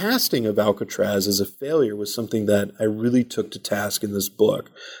 But the casting of Alcatraz as a failure was something that I really took to task in this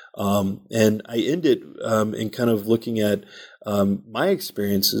book. And I ended in kind of looking at my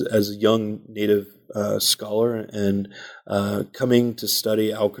experience as a young Native scholar and coming to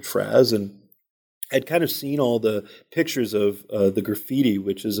study Alcatraz, and I'd kind of seen all the pictures of the graffiti,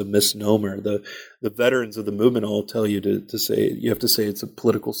 which is a misnomer. The veterans of the movement all tell you to say, you have to say it's a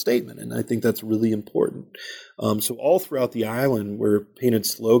political statement, and I think that's really important. So all throughout the island were painted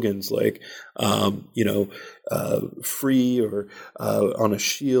slogans like, free, or on a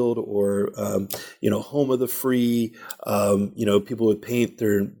shield, or, home of the free. People would paint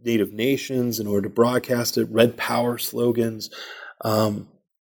their native nations in order to broadcast it, red power slogans.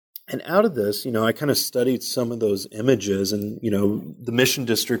 And out of this, I kind of studied some of those images, and, the Mission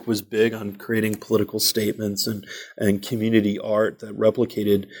District was big on creating political statements and community art that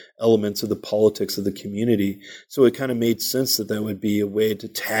replicated elements of the politics of the community. So it kind of made sense that would be a way to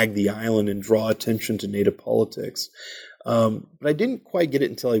tag the island and draw attention to Native politics. But I didn't quite get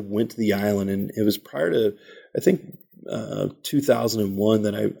it until I went to the island, and it was prior to, I think, 2001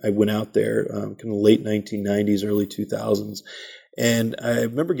 that I went out there, kind of late 1990s, early 2000s. And I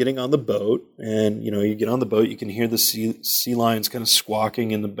remember getting on the boat, and, you get on the boat, you can hear the sea lions kind of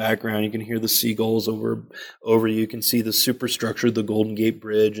squawking in the background. You can hear the seagulls over you. You can see the superstructure, the Golden Gate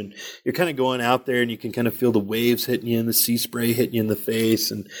Bridge, and you're kind of going out there, and you can kind of feel the waves hitting you and the sea spray hitting you in the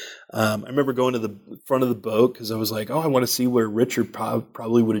face. And I remember going to the front of the boat because I was like, I want to see where Richard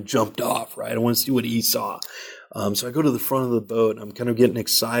probably would have jumped off, right? I want to see what he saw. So I go to the front of the boat, and I'm kind of getting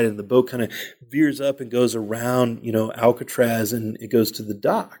excited, and the boat kind of veers up and goes around, Alcatraz, and it goes to the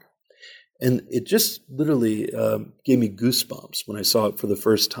dock. And it just literally gave me goosebumps when I saw it for the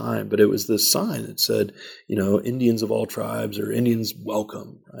first time. But it was this sign that said, Indians of all tribes, or Indians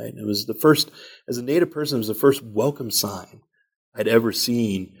welcome, right? And it was the first, as a Native person, it was the first welcome sign I'd ever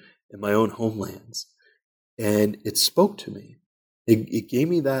seen in my own homelands. And it spoke to me. It gave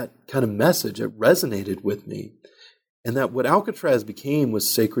me that kind of message. It resonated with me. And that what Alcatraz became was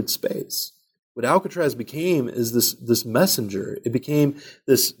sacred space. What Alcatraz became is this messenger. It became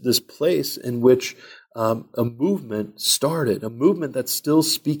this place in which a movement started, a movement that's still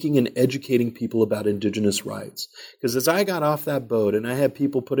speaking and educating people about indigenous rights. Because as I got off that boat, and I had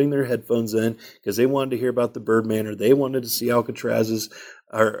people putting their headphones in because they wanted to hear about the Birdman, or they wanted to see Alcatraz's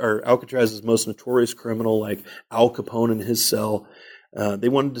most notorious criminal, like Al Capone in his cell. They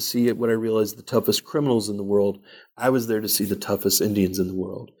wanted to see what I realized the toughest criminals in the world. I was there to see the toughest Indians in the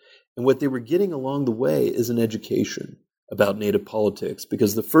world. And what they were getting along the way is an education about Native politics,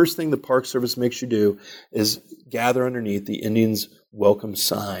 because the first thing the Park Service makes you do is gather underneath the Indians' welcome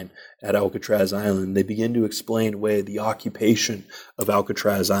sign at Alcatraz Island. They begin to explain away the occupation of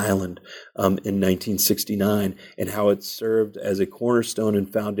Alcatraz Island in 1969 and how it served as a cornerstone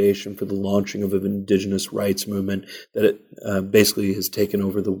and foundation for the launching of an indigenous rights movement that it basically has taken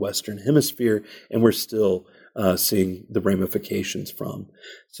over the Western Hemisphere, and we're still seeing the ramifications from.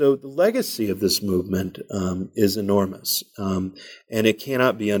 So the legacy of this movement is enormous, and it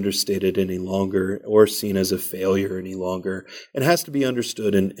cannot be understated any longer or seen as a failure any longer. It has to be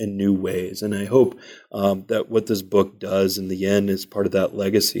understood in new ways. And I hope that what this book does in the end as part of that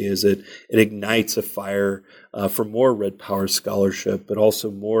legacy is it ignites a fire for more Red Power scholarship, but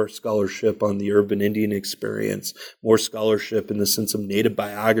also more scholarship on the urban Indian experience, more scholarship in the sense of Native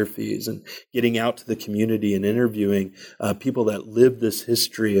biographies and getting out to the community and interviewing people that live this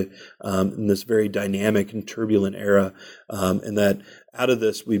history in this very dynamic and turbulent era, and that out of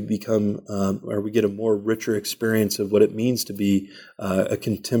this we become, or we get a more richer experience of what it means to be a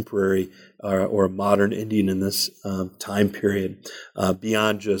contemporary or a modern Indian in this time period,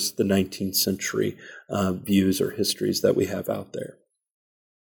 beyond just the 19th century views or histories that we have out there.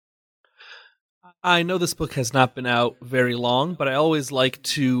 I know this book has not been out very long, but I always like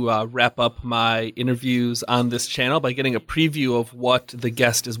to wrap up my interviews on this channel by getting a preview of what the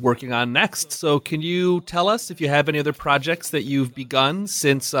guest is working on next. So can you tell us if you have any other projects that you've begun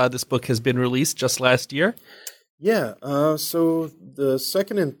since this book has been released just last year? Yeah, so the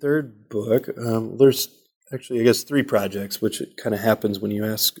second and third book, there's actually, I guess, 3 projects, which it kind of happens when you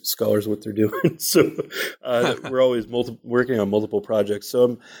ask scholars what they're doing. So we're always working on multiple projects.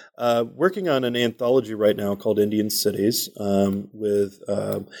 So I'm working on an anthology right now called Indian Cities with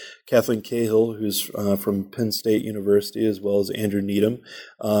Kathleen Cahill, who's from Penn State University, as well as Andrew Needham.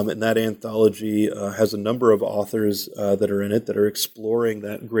 And that anthology has a number of authors that are in it that are exploring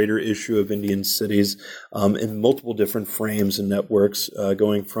that greater issue of Indian cities in multiple different frames and networks,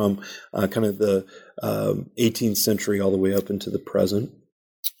 going from kind of the 18th century all the way up into the present.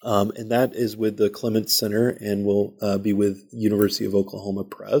 And that is with the Clements Center and will be with University of Oklahoma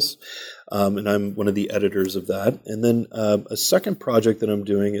Press. And I'm one of the editors of that. And then a second project that I'm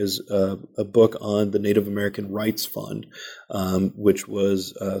doing is a book on the Native American Rights Fund, which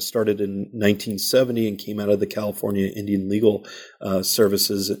was started in 1970 and came out of the California Indian Legal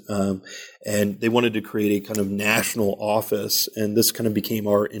Services. And they wanted to create a kind of national office, and this kind of became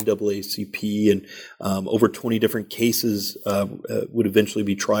our NAACP, and over 20 different cases would eventually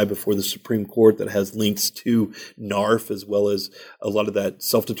be tried before the Supreme Court that has links to NARF, as well as a lot of that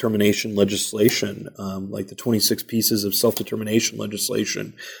self-determination legislation, like the 26 pieces of self-determination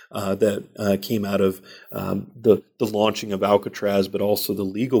legislation that came out of the launching of Alcatraz, but also the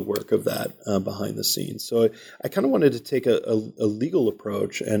legal work of that behind the scenes. So I kind of wanted to take a legal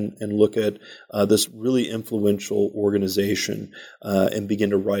approach and look at this really influential organization and begin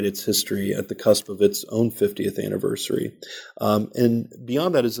to write its history at the cusp of its own 50th anniversary. And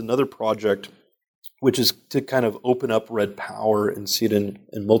beyond that is another project, which is to kind of open up Red Power and see it in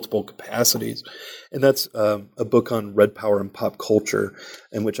multiple capacities. And that's a book on Red Power and pop culture,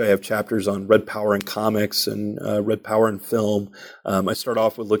 in which I have chapters on Red Power in comics and Red Power in film. I start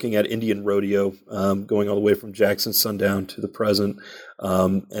off with looking at Indian rodeo, going all the way from Jackson Sundown to the present,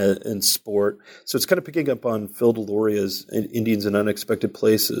 and sport. So it's kind of picking up on Phil Deloria's Indians in Unexpected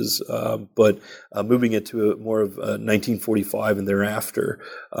Places, but moving it to more of 1945 and thereafter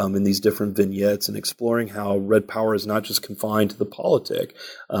in these different vignettes, and exploring how Red Power is not just confined to the politic,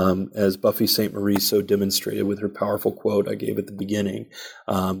 as Buffy St. Marie so demonstrated with her powerful quote I gave at the beginning,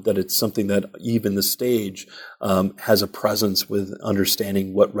 that it's something that even the stage has a presence with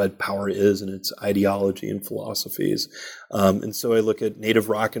understanding what Red Power is and its ideology and philosophies. And so I look at Native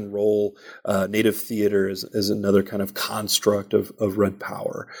rock and roll, Native theater as another kind of construct of Red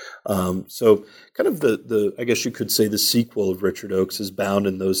Power. So kind of the I guess you could say the sequel of Richard Oakes is bound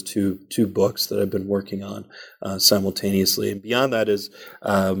in those two books that I've been working on simultaneously. And beyond that is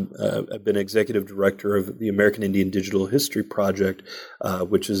I've been executive director of the American Indian Digital History Project,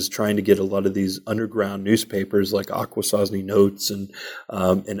 which is trying to get a lot of these underground newspapers like Akwesasne Notes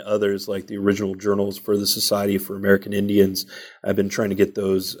and others like the original journals for the Society for American Indians. I've been trying trying to get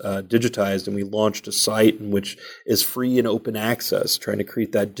those digitized, and we launched a site in which is free and open access, trying to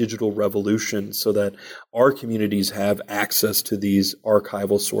create that digital revolution so that our communities have access to these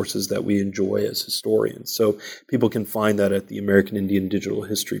archival sources that we enjoy as historians. So people can find that at the American Indian Digital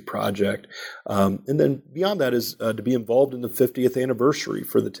History Project. And then beyond that is to be involved in the 50th anniversary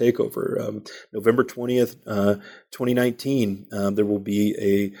for the takeover. November 20th, 2019, there will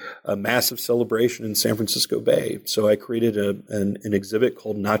be a massive celebration in San Francisco Bay. So I created an exhibit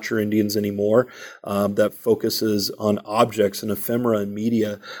called Not Your Indians Anymore that focuses on objects and ephemera and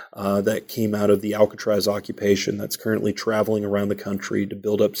media that came out of the Alcatraz occupation that's currently traveling around the country to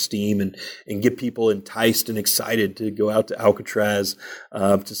build up steam and get people enticed and excited to go out to Alcatraz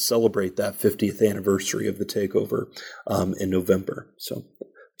to celebrate that 50th anniversary of the takeover in November. So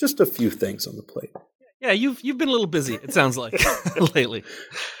just a few things on the plate. Yeah, you've been a little busy, it sounds like, lately.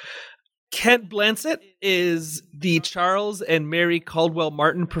 Kent Blansett is the Charles and Mary Caldwell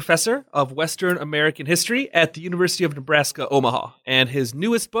Martin Professor of Western American History at the University of Nebraska, Omaha. And his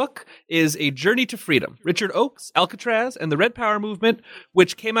newest book is A Journey to Freedom, Richard Oakes, Alcatraz, and the Red Power Movement,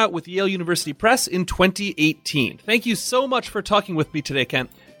 which came out with Yale University Press in 2018. Thank you so much for talking with me today,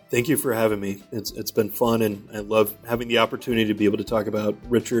 Kent. Thank you for having me. It's been fun, and I love having the opportunity to be able to talk about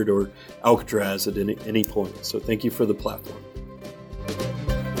Richard or Alcatraz at any point. So thank you for the platform.